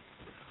friend.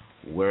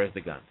 Where is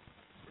the gun?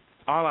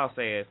 All I'll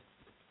say is,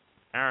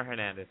 Aaron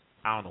Hernandez,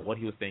 I don't know what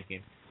he was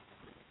thinking.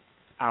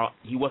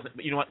 He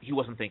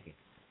wasn't thinking.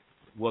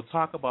 We'll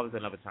talk about this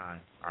another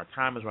time. Our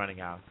time is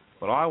running out.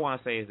 But all I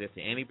want to say is this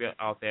to anybody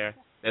out there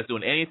that's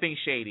doing anything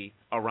shady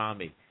around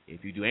me.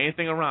 If you do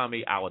anything around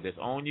me, I will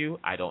disown you.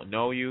 I don't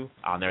know you.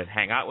 I'll never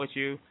hang out with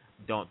you.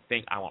 Don't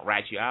think I won't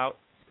rat you out.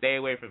 Stay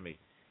away from me.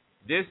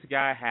 This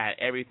guy had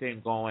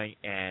everything going,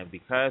 and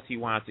because he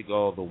wanted to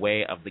go the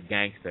way of the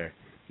gangster,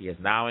 he is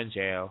now in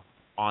jail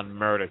on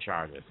murder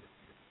charges.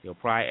 He'll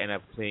probably end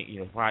up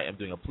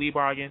doing a plea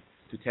bargain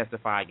to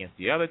testify against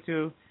the other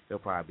two. He'll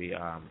probably be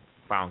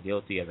found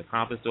guilty as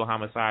accomplice to a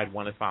homicide.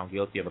 One is found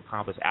guilty of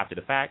accomplice after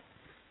the fact.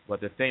 But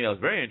the thing that was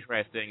very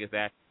interesting is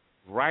that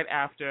right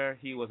after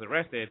he was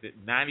arrested,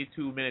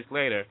 92 minutes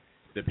later,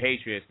 the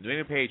New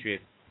England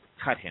Patriots,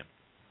 cut him.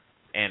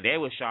 And they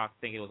were shocked,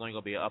 thinking it was only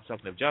going to be an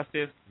obstruction of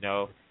justice.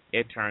 No,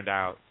 it turned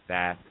out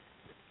that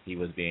he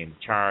was being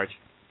charged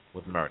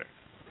with murder.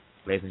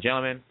 Ladies and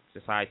gentlemen,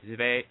 Society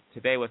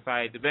Today with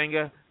Saeed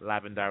Dabenga,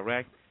 live and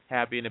direct.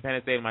 Happy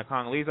Independence Day to my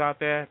Congolese out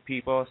there.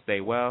 People, stay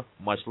well.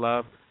 Much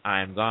love.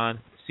 I am gone.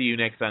 See you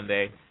next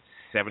Sunday,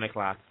 7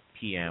 o'clock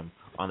p.m.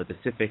 on the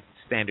Pacific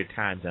Standard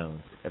Time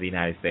Zone of the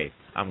United States.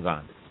 I'm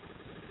gone.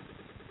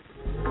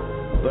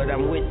 But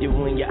I'm with you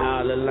when you're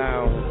all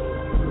alone,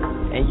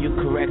 and you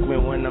correct me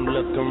when I'm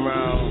looking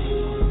wrong.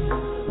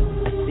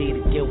 I see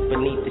the guilt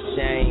beneath the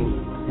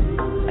shame.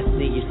 I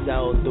see your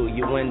soul through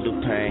your window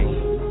pane.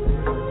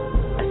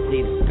 I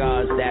see the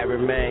scars that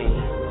remain.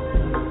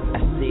 I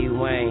see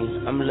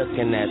Wayne, I'm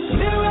looking at them.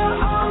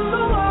 Mirror on the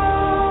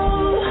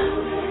wall,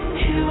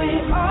 here we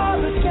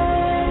are again.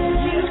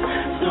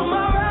 Through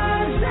my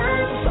rise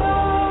and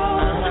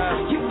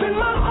fall, you've been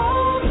my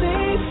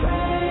only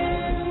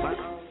friend.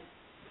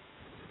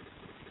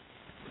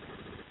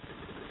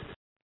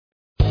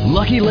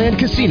 Lucky Land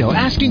Casino,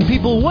 asking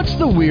people, what's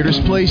the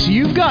weirdest place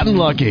you've gotten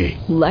lucky?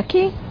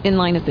 Lucky? In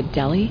line at the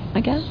deli,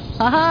 I guess?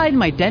 Aha, in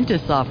my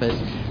dentist's office.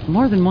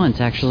 More than once,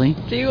 actually.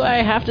 Do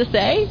I have to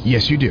say?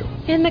 Yes, you do.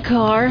 In the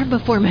car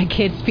before my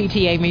kids'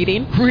 PTA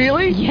meeting.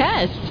 Really?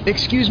 Yes.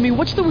 Excuse me,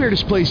 what's the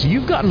weirdest place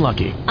you've gotten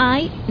lucky?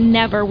 I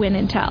never win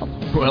and tell.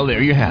 Well,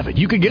 there you have it.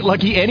 You can get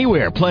lucky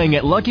anywhere, playing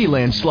at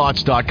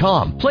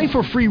LuckyLandSlots.com. Play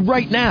for free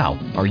right now.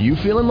 Are you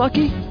feeling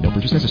lucky? No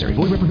purchase necessary.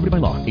 Void where prohibited by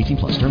law. 18+.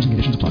 Terms and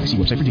conditions apply. See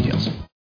website for details.